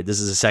excited. This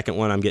is the second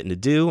one I'm getting to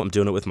do. I'm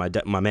doing it with my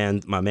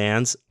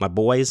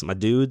boys, my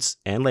dudes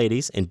and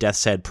ladies in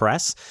Death's Head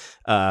Press,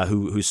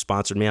 who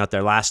sponsored me out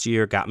there last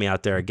year, got me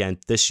out there again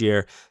this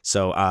year.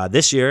 So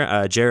this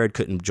year, Jared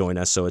couldn't join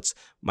us, so it's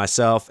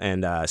myself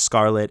and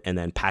Scarlett, and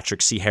then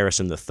Patrick C.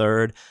 Harrison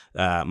III.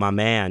 My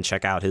man,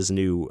 check out his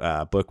new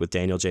book with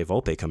Daniel J.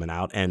 Volpe coming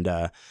out, and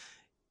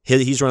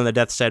he's running the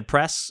Death's Head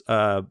Press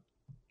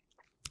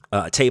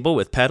table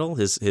with Pedal,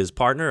 his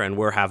partner, and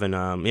we're having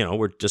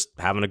we're just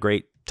having a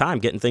great time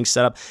getting things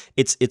set up.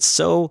 It's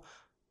so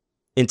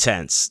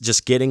intense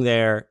just getting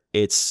there.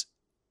 It's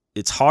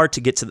hard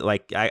to get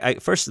to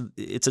first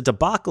it's a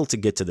debacle to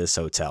get to this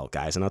hotel,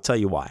 guys, and I'll tell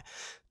you why.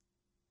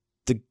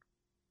 The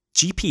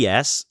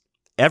GPS,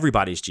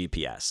 everybody's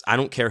GPS, I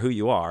don't care who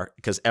you are,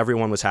 because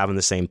everyone was having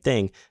the same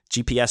thing.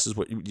 GPS is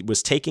what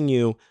was taking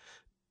you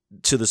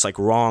to this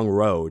wrong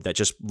road that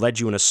just led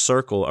you in a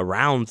circle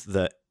around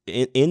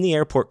in the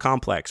airport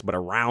complex, but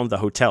around the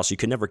hotel, so you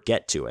could never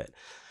get to it.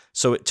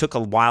 So it took a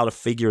while to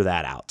figure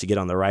that out, to get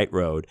on the right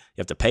road.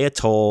 You have to pay a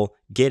toll,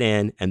 get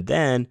in, and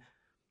then,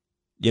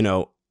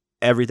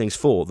 everything's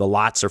full. The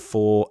lots are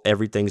full.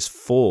 Everything's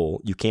full.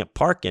 You can't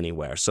park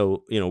anywhere.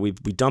 So, we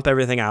dump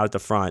everything out at the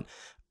front.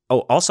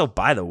 Oh, also,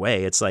 by the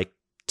way, it's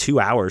 2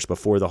 hours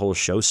before the whole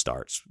show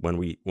starts by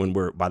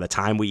the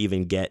time we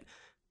even get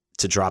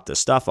to drop this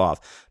stuff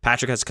off.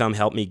 Patrick has to come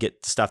help me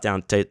get stuff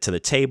down to the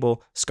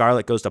table.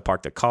 Scarlett goes to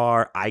park the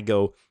car. I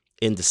go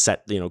in to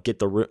set, get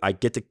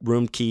the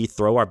room key,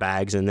 throw our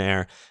bags in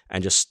there,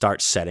 and just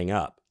start setting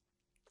up.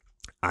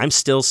 I'm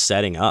still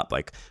setting up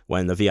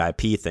when the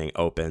VIP thing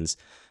opens,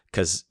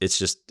 because it's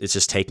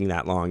just taking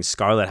that long.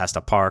 Scarlett has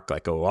to park,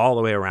 go all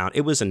the way around.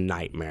 It was a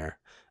nightmare,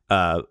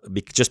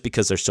 just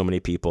because there's so many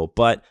people.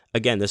 But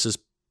again, this is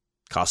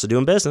cost of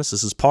doing business.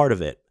 This is part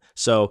of it.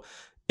 So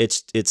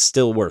it's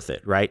still worth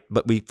it, right?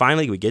 But we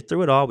get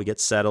through it all. We get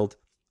settled,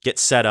 get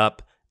set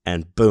up,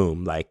 and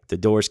boom, the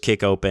doors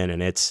kick open,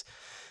 and it's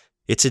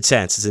It's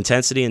intense. It's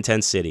intensity in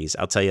 10 cities.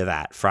 I'll tell you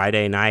that.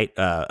 Friday night,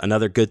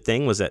 another good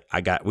thing was that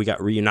we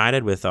got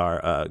reunited with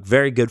our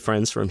very good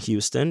friends from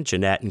Houston,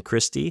 Jeanette and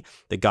Christy.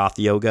 The Goth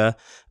Yoga,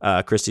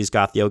 Christy's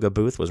Goth Yoga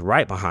booth was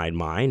right behind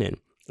mine, and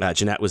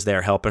Jeanette was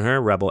there helping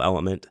her, Rebel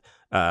Element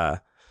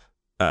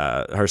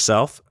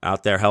herself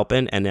out there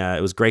helping, and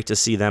it was great to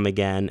see them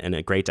again,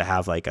 and great to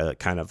have like a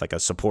kind of like a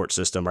support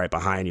system right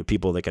behind you,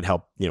 people that could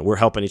help. We're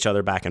helping each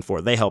other back and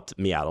forth. They helped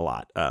me out a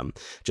lot,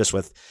 just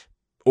with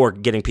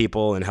getting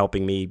people and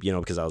helping me,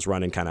 because I was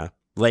running kind of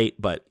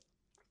late, but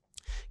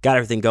got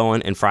everything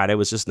going. And Friday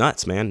was just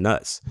nuts, man,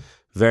 nuts.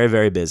 Very,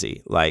 very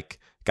busy. Like,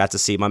 got to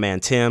see my man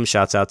Tim.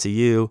 Shouts out to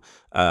you.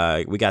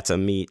 We got to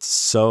meet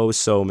so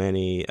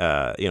many.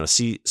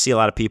 See a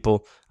lot of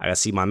people. I got to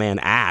see my man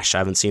Ash. I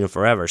haven't seen him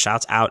forever.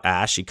 Shouts out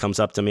Ash. He comes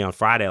up to me on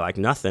Friday like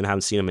nothing. I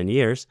haven't seen him in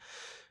years.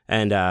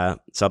 And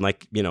so I'm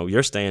like,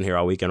 you're staying here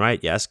all weekend, right?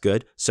 Yes,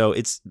 good. So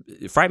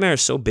Frightmare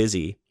is so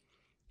busy.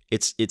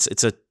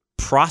 It's a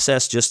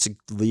process just to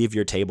leave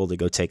your table to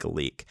go take a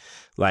leak.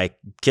 Like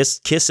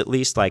kiss at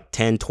least like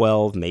 10,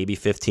 12, maybe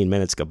 15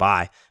 minutes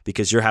goodbye,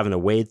 because you're having to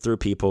wade through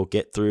people,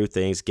 get through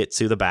things, get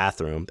to the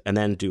bathroom, and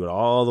then do it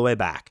all the way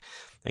back.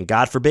 And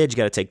God forbid you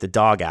got to take the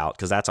dog out,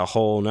 because that's a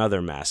whole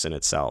nother mess in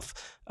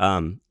itself.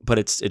 But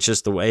it's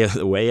just the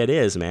way it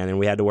is, man. And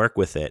we had to work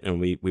with it, and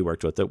we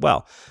worked with it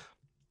well.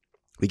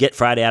 We get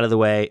Friday out of the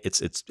way.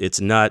 It's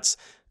nuts.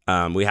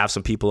 We have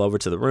some people over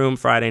to the room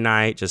Friday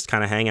night, just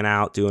kind of hanging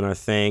out, doing our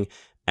thing.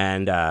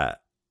 And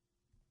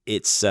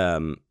it's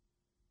okay,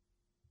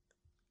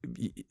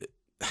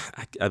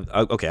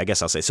 I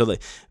guess I'll say so.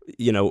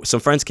 Some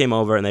friends came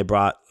over, and they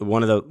brought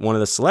one of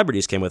the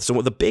celebrities came with.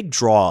 So the big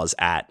draws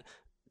at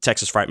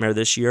Texas Frightmare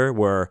this year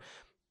were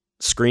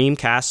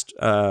Screamcast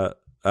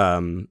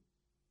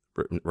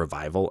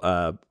revival.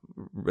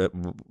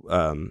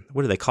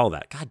 What do they call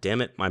that? God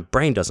damn it, my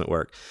brain doesn't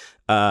work.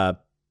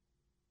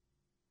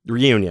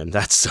 Reunion.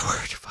 That's the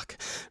word. Fuck.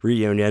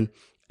 Reunion.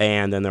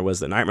 And then there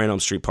was the Nightmare on Elm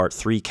Street Part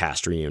 3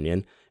 cast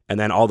reunion. And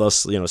then all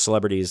those,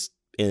 celebrities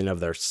in of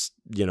their,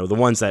 the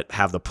ones that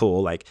have the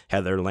pool, like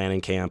Heather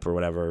Langenkamp or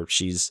whatever,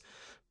 she's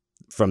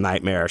from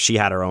Nightmare. She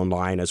had her own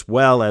line, as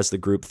well as the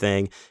group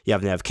thing. You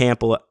have Nev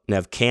Campbell.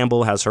 Nev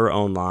Campbell has her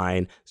own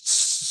line.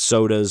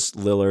 So does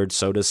Lillard.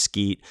 So does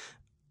Skeet.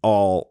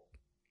 All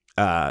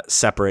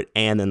separate,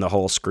 and then the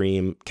whole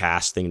Scream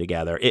cast thing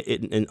together.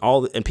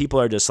 And people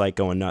are just like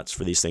going nuts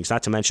for these things.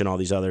 Not to mention all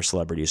these other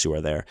celebrities who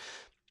are there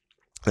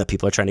that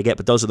people are trying to get,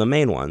 but those are the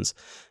main ones.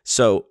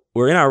 So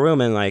we're in our room,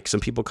 and like some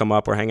people come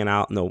up, we're hanging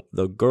out, and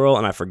the girl,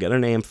 and I forget her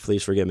name,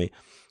 please forgive me,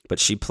 but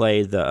she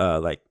played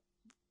the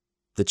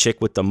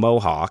chick with the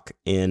mohawk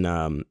in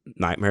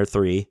Nightmare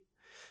 3.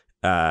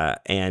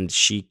 And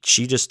she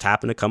just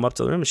happened to come up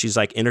to the room, and she's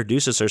like,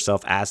 introduces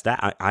herself as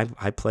that.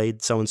 I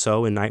played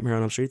so-and-so in Nightmare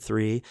on Elm Street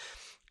 3.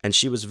 And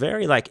she was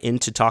very like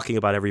into talking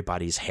about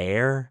everybody's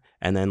hair,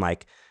 and then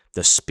like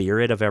the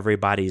spirit of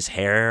everybody's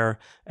hair,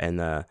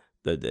 and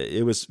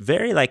it was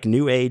very like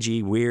new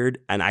agey, weird,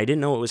 and I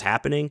didn't know what was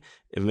happening.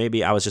 And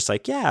maybe I was just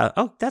like, yeah,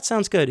 oh, that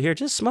sounds good. Here,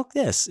 just smoke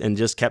this, and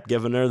just kept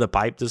giving her the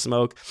pipe to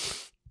smoke.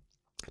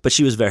 But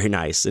she was very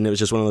nice, and it was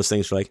just one of those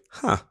things where like,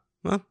 huh,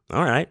 well,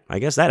 all right, I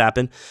guess that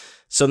happened.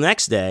 So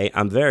next day,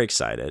 I'm very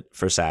excited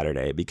for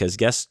Saturday, because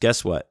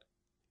guess what?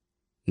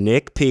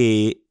 Nick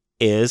P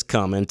is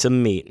coming to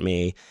meet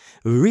me.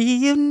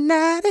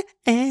 Reunited,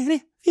 and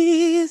it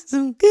feels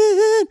so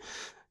good.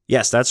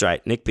 Yes, that's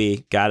right. Nick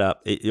P got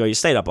up. He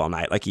stayed up all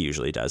night like he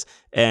usually does.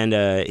 And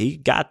he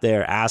got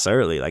there ass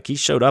early. Like he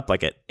showed up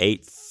like at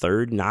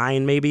 8:30,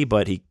 9 maybe,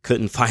 but he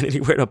couldn't find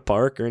anywhere to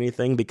park or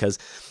anything because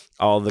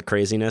all the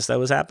craziness that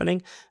was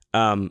happening.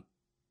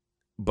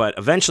 But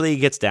eventually he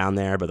gets down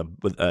there,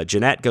 but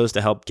Jeanette goes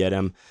to help get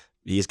him.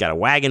 He's got a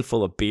wagon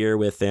full of beer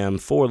with him,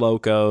 4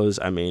 Locos.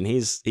 I mean,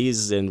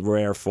 he's in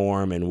rare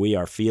form, and we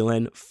are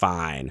feeling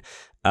fine.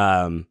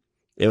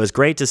 It was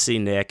great to see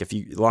Nick. If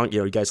you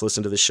guys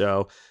listen to the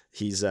show,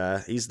 he's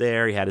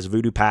there. He had his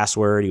voodoo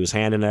password. He was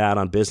handing it out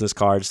on business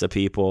cards to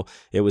people.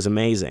 It was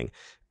amazing.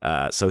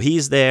 So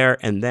he's there,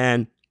 and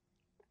then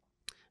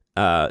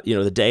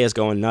the day is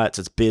going nuts.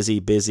 It's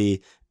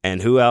busy. And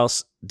who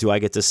else do I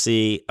get to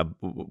see? A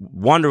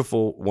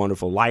wonderful,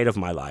 wonderful light of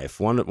my life.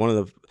 One of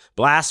the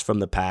blasts from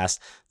the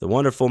past. The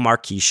wonderful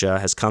Markeisha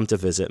has come to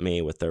visit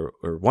me with her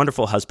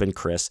wonderful husband,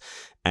 Chris.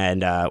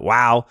 And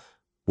wow,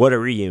 what a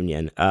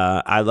reunion.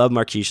 I love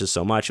Markeisha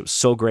so much. It was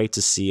so great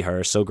to see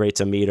her. So great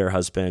to meet her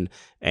husband.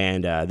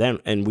 And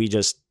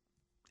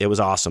it was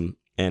awesome.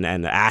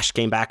 And Ash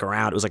came back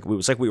around. It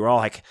was like we were all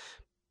like,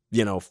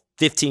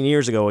 15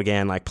 years ago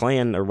again, like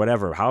playing or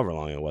whatever, however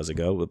long it was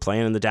ago,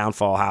 playing in the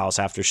Downfall house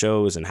after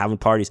shows and having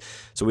parties.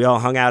 So we all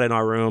hung out in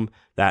our room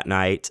that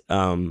night,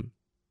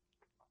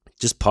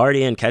 just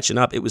partying, catching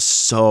up. It was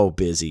so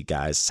busy,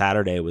 guys.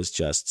 Saturday was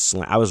just,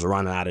 I was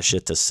running out of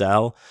shit to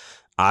sell.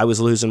 I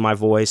was losing my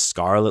voice.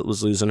 Scarlett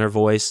was losing her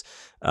voice.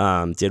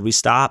 Did we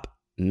stop?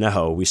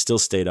 No, we still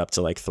stayed up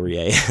till like 3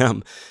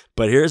 a.m.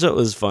 But here's what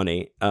was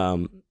funny.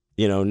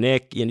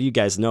 Nick, you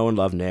guys know and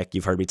love Nick.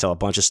 You've heard me tell a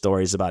bunch of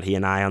stories about he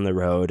and I on the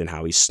road and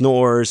how he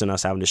snores and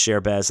us having to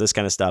share beds, this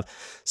kind of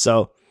stuff.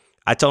 So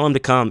I told him to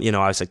come,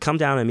 I said, come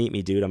down and meet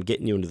me, dude. I'm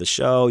getting you into the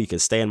show. You can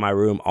stay in my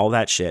room, all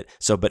that shit.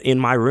 So, but in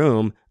my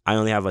room, I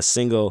only have a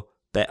single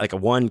bed, like a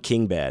one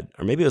king bed,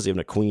 or maybe it was even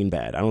a queen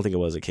bed. I don't think it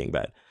was a king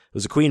bed. It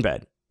was a queen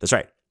bed. That's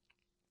right.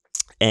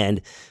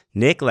 And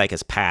Nick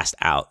has passed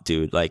out,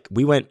 dude.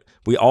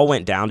 We all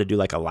went down to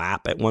do a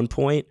lap at one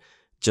point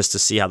just to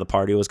see how the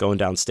party was going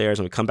downstairs.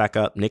 And we come back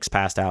up, Nick's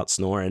passed out,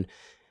 snoring.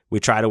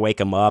 We try to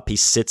wake him up. He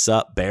sits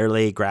up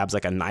barely, grabs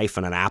a knife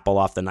and an apple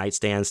off the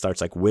nightstand,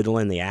 starts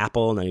whittling the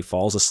apple, and then he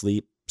falls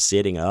asleep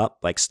sitting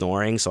up,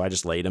 snoring. So I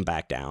just laid him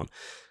back down.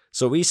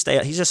 So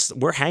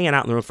we're hanging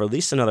out in the room for at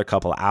least another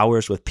couple of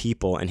hours with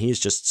people, and he's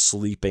just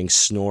sleeping,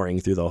 snoring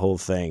through the whole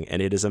thing.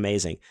 And it is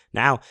amazing.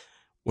 Now,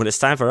 when it's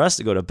time for us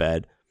to go to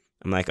bed,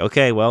 I'm like,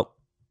 okay, well,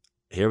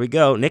 here we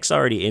go. Nick's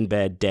already in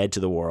bed, dead to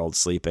the world,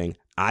 sleeping.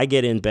 I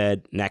get in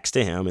bed next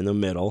to him in the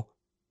middle.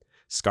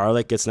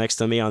 Scarlett gets next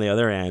to me on the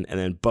other end, and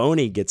then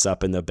Boney gets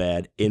up in the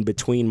bed in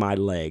between my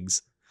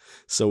legs.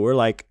 So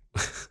we're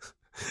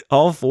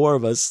all four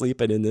of us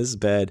sleeping in this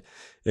bed,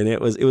 and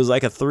it was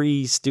like a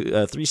Three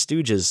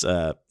Stooges,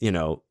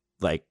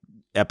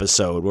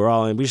 episode.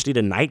 We just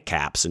needed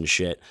nightcaps and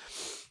shit.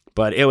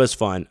 But it was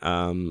fun.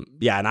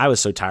 Yeah, and I was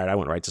so tired, I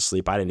went right to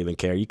sleep. I didn't even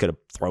care. You could have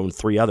thrown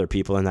 3 other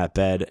people in that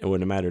bed. It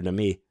wouldn't have mattered to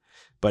me.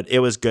 But it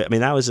was good. I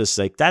mean, that was just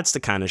that's the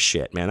kind of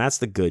shit, man. That's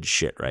the good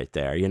shit right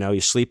there.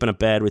 You sleep in a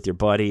bed with your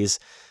buddies.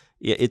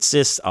 It's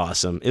just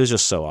awesome. It was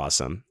just so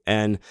awesome.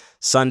 And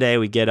Sunday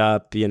we get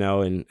up,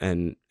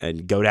 and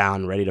go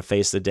down ready to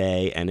face the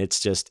day. And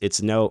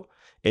it's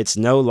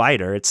no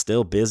lighter. It's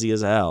still busy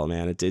as hell,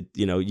 man.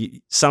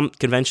 Some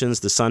conventions,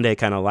 the Sunday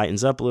kind of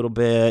lightens up a little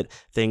bit.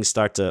 Things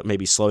start to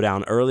maybe slow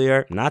down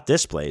earlier. Not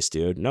this place,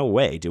 dude. No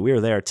way, dude. We were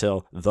there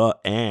till the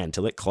end,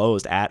 till it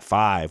closed at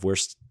 5. We're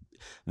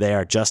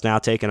there just now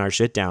taking our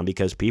shit down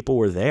because people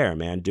were there,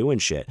 man, doing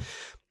shit.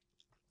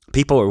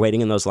 People were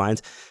waiting in those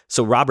lines.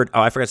 So I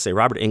forgot to say,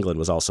 Robert Englund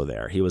was also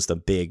there. He was the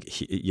big,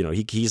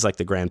 he's like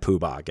the grand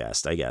poobah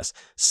guest, I guess.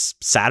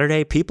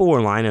 Saturday, people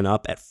were lining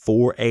up at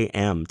 4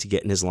 a.m. to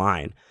get in his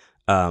line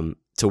to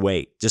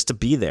wait, just to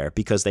be there,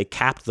 because they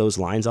capped those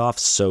lines off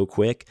so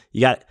quick.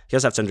 You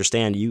guys have to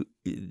understand,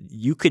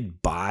 you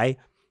could buy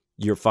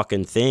your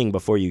fucking thing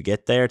before you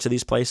get there to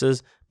these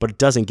places, but it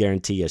doesn't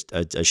guarantee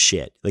a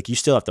shit. You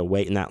still have to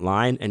wait in that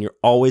line, and you're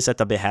always at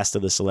the behest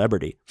of the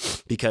celebrity,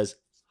 because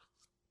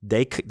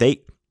they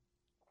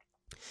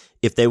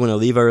if they want to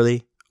leave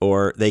early,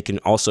 or they can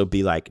also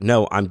be like,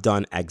 no, I'm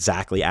done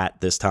exactly at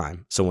this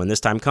time. So when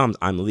this time comes,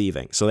 I'm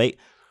leaving. So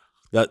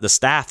the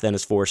staff then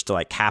is forced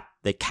to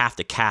they have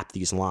to cap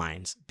these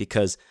lines,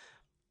 because,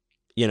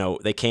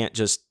 they can't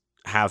just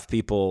have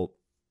people,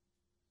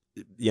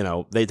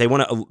 they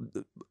want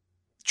to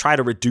try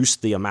to reduce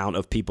the amount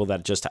of people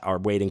that just are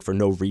waiting for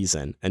no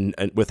reason. And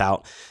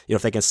without,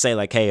 if they can say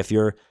hey, if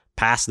you're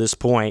past this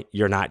point,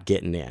 you're not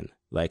getting in.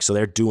 So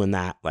they're doing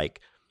that.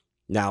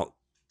 Now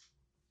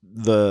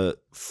the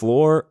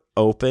floor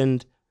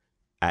opened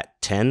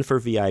at 10 for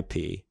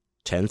VIP,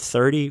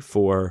 10:30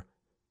 for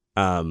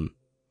a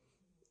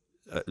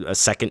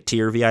second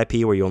tier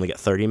VIP where you only get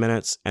 30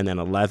 minutes, and then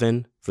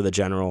 11 for the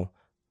general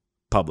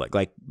public,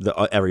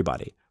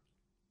 everybody.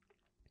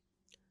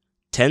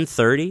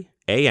 10:30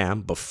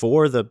 a.m.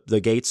 before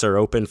the gates are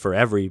open for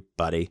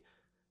everybody,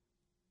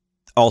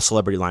 all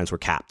celebrity lines were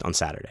capped on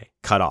Saturday,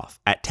 cut off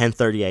at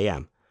 10:30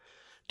 a.m.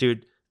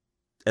 Dude,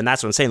 and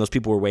that's what I'm saying. Those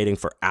people were waiting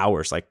for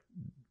hours.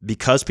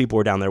 Because people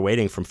were down there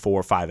waiting from 4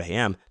 or 5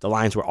 a.m., the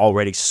lines were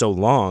already so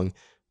long,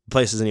 the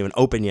place isn't even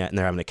open yet, and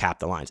they're having to cap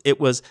the lines.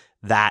 It was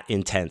that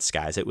intense,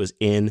 guys. It was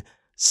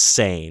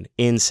insane.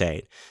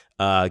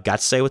 Got to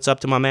say what's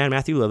up to my man,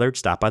 Matthew Lillard.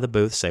 Stop by the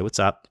booth, say what's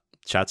up.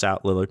 Shouts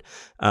out, Lillard.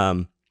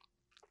 But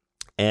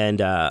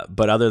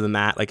other than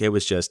that, it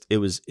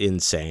was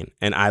insane,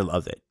 and I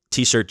loved it.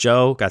 T-Shirt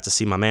Joe, got to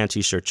see my man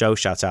T-Shirt Joe.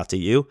 Shouts out to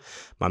you.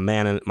 My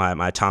man and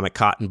my Atomic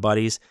Cotton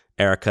buddies,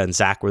 Erica and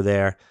Zach, were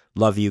there.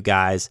 Love you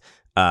guys.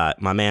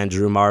 My man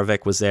Drew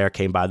Marvick was there,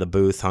 came by the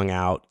booth, hung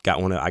out.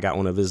 I got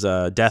one of his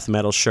death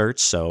metal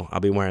shirts, so I'll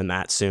be wearing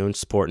that soon,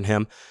 supporting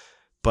him.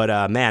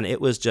 But man,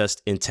 it was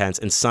just intense.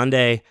 And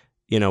Sunday,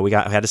 we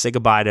had to say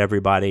goodbye to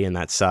everybody, and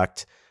that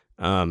sucked.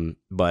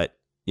 But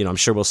I'm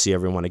sure we'll see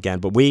everyone again.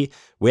 But we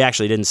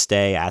actually didn't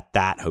stay at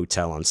that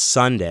hotel on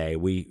Sunday.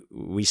 We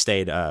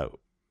stayed,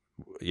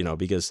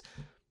 because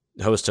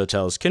host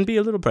hotels can be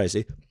a little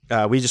pricey.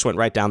 We just went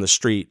right down the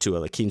street to a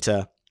La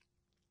Quinta.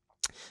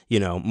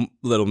 A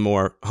little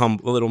more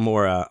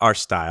our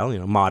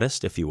style,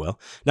 modest, if you will.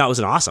 No, it was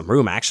an awesome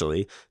room,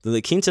 actually. The La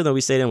Quinta that we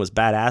stayed in was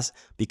badass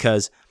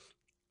because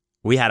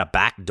we had a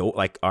back door,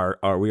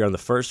 we were on the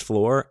first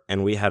floor,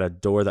 and we had a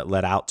door that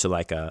led out to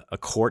a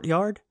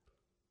courtyard,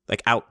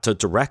 out to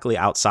directly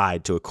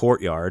outside to a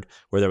courtyard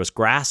where there was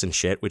grass and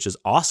shit, which is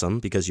awesome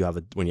because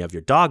when you have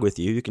your dog with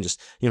you, you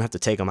don't have to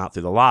take them out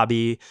through the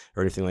lobby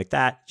or anything like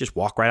that. Just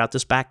walk right out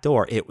this back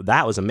door.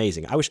 That was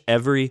amazing.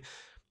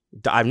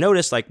 I've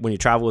noticed when you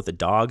travel with a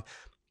dog,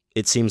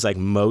 it seems like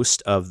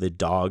most of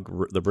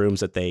the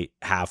rooms that they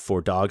have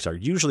for dogs are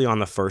usually on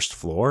the first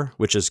floor,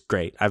 which is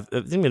great. I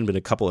think there's been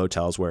a couple of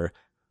hotels where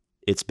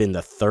it's been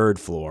the third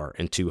floor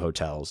in 2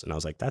 hotels, and I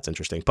was like, that's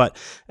interesting. But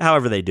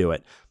however they do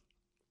it,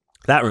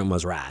 that room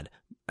was rad.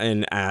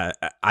 And I'm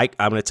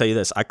going to tell you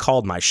this: I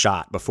called my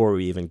shot before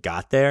we even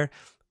got there.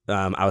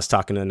 I was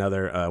talking to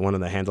another one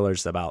of the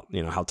handlers about,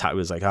 how tight. He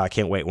was like, oh, I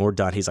can't wait when we're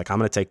done. He's like, I'm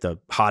going to take the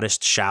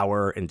hottest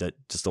shower, and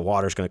just the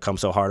water's going to come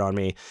so hard on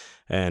me.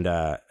 And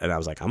I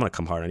was like, I'm going to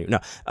come hard on you. No.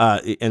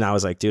 And I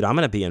was like, dude, I'm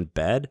going to be in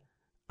bed.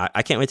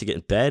 I can't wait to get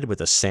in bed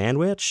with a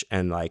sandwich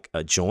and like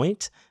a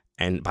joint.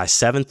 And by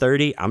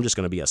 7:30, I'm just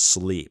going to be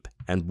asleep.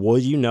 And will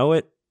you know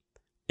it?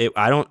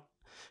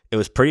 It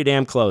was pretty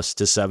damn close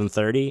to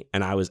 7:30,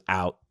 and I was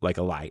out like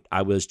a light.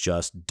 I was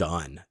just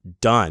done.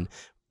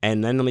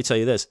 And then let me tell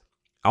you this.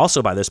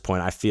 Also, by this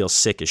point, I feel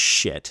sick as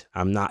shit.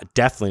 I'm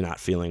definitely not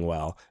feeling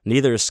well.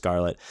 Neither is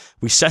Scarlett.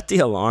 We set the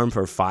alarm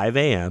for 5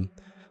 a.m.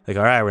 Like,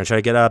 all right, we're going to try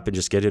to get up and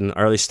just get an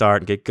early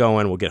start and get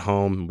going. We'll get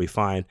home and we'll be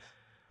fine.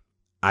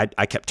 I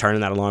kept turning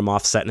that alarm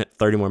off, setting it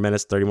 30 more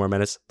minutes.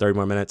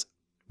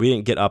 We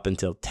didn't get up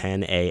until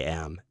 10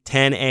 a.m.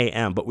 10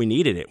 a.m., but we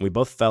needed it. We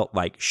both felt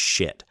like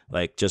shit,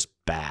 like just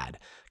bad.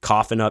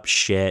 Coughing up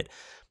shit.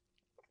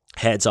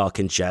 Heads all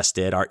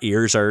congested. Our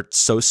ears are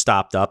so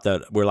stopped up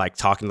that we're like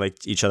talking to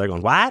like each other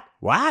going, what?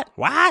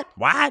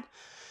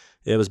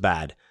 It was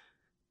bad.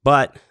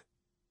 But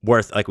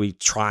we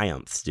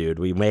triumphed, dude.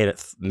 We made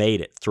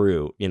it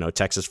through,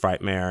 Texas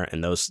Frightmare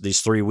and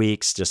these 3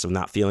 weeks just of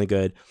not feeling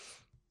good.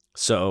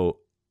 So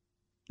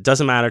it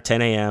doesn't matter.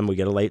 10 a.m. We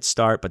get a late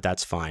start, but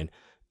that's fine.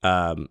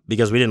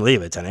 Because we didn't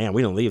leave at 10 a.m.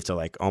 We didn't leave till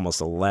like almost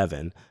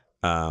 11.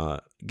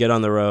 Get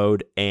on the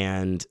road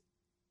and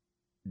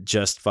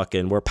just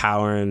fucking, we're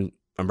powering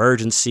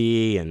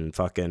Emergency and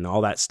fucking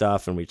all that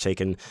stuff, and we've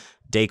taken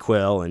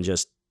Dayquil and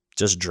just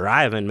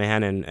driving,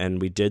 man.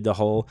 And we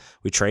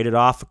traded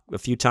off a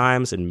few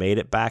times and made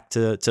it back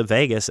to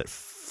Vegas at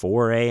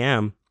 4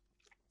 a.m.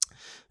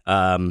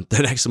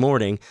 The next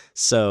morning.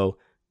 So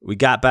we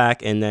got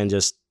back, and then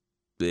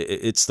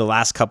it's the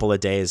last couple of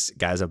days,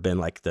 guys, have been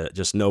like the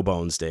just no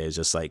bones days,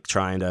 just like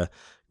trying to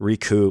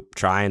recoup,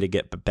 trying to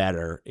get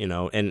better,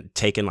 and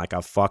taking like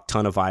a fuck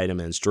ton of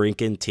vitamins,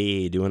 drinking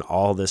tea, doing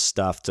all this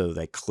stuff to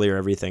like clear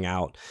everything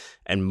out,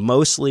 and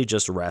mostly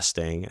just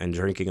resting and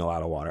drinking a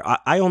lot of water.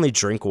 I only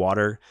drink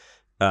water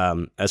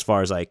as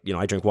far as like,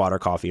 I drink water,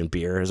 coffee, and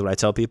beer is what I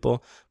tell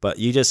people, but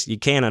you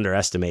can't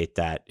underestimate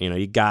that.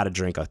 You got to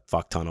drink a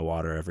fuck ton of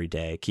water every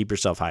day. Keep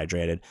yourself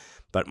hydrated.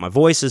 But my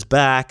voice is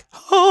back.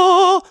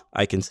 Oh,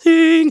 I can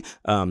sing,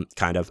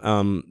 kind of.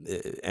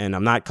 And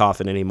I'm not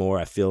coughing anymore.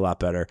 I feel a lot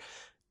better.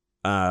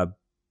 And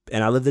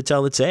I live to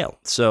tell the tale.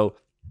 So,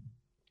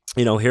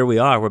 here we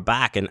are. We're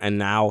back, and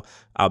now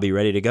I'll be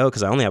ready to go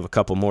because I only have a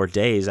couple more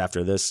days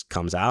after this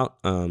comes out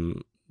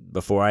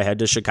before I head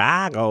to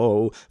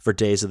Chicago for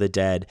Days of the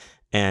Dead.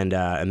 And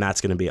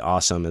that's going to be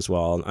awesome as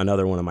well.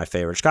 Another one of my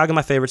favorites. Chicago,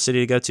 my favorite city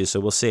to go to. So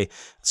we'll see.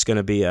 It's going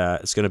to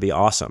be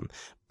awesome.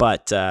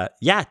 But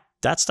yeah.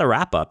 That's the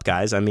wrap up,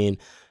 guys. I mean,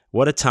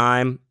 what a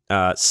time.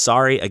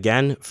 Sorry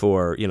again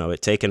for,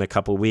 it taking a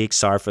couple weeks.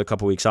 Sorry for a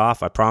couple weeks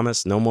off. I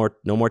promise no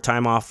more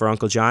time off for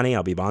Uncle Johnny.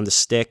 I'll be on the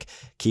stick,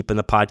 keeping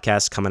the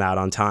podcast coming out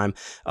on time.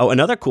 Oh,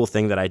 another cool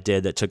thing that I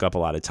did that took up a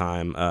lot of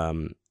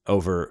time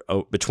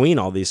between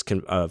all these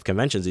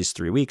conventions, these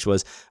 3 weeks,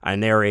 was I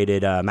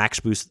narrated Max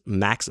Booth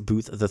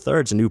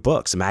III's new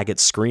books,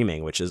 Maggots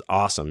Screaming, which is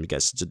awesome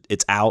because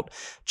it's out.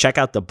 Check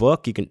out the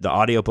book. The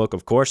audiobook,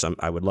 of course,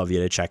 I would love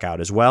you to check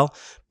out as well.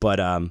 But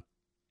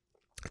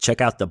check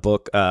out the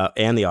book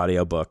and the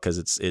audiobook because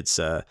it's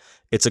a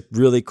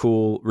really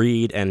cool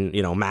read. And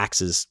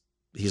Max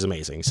he's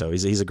amazing. So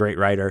he's a great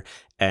writer,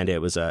 and it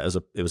was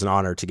an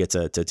honor to get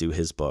to do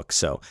his book.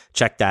 So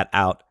check that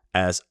out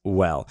as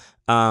well.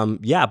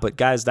 Yeah, but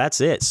guys,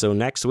 that's it. So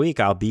next week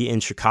I'll be in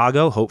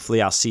Chicago.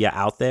 Hopefully I'll see you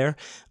out there.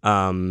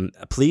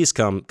 Please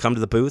come to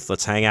the booth.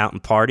 Let's hang out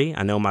and party.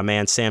 I know my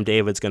man Sam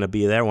David's going to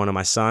be there, one of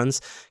my sons.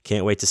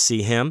 Can't wait to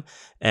see him.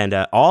 And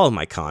all of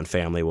my con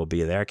family will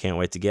be there. Can't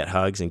wait to get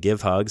hugs and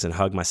give hugs and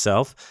hug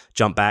myself,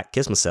 jump back,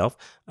 kiss myself.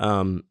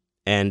 And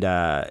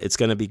it's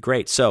going to be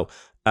great. So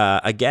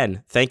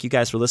again, thank you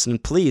guys for listening.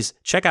 Please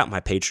check out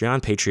my Patreon,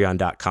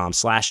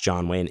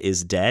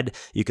 patreon.com/JohnWayneIsDead.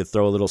 You could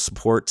throw a little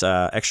support,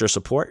 extra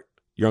support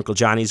your Uncle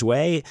Johnny's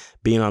way,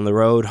 being on the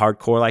road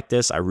hardcore like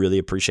this. I really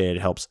appreciate it.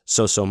 It helps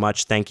so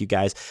much. Thank you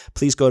guys.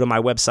 Please go to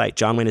my website,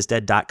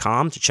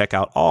 johnwayneisdead.com, to check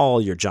out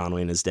all your John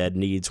Wayne is Dead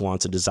needs,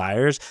 wants, and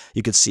desires.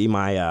 You can see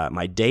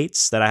my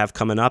dates that I have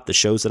coming up, the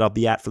shows that I'll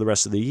be at for the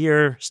rest of the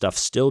year, stuff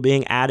still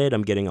being added.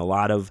 I'm getting a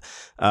lot of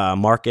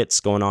markets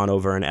going on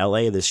over in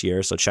LA this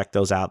year, so check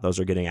those out. Those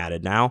are getting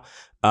added now.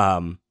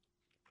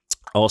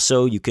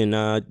 Also, you can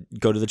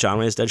go to the John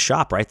Wayne is Dead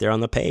shop right there on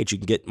the page. You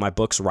can get my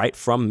books right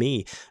from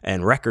me,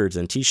 and records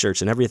and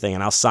t-shirts and everything,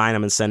 and I'll sign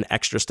them and send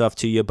extra stuff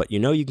to you. But you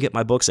can get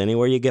my books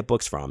anywhere you get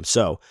books from.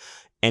 So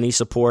any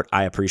support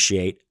I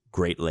appreciate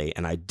greatly,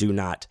 and I do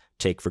not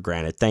take for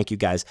granted. Thank you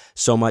guys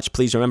so much.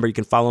 Please remember, you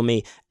can follow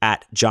me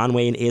at John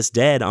Wayne is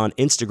Dead on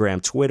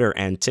Instagram, Twitter,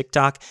 and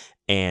TikTok.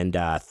 And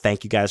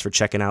thank you guys for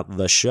checking out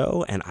the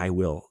show, and I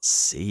will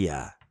see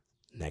ya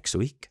next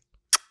week.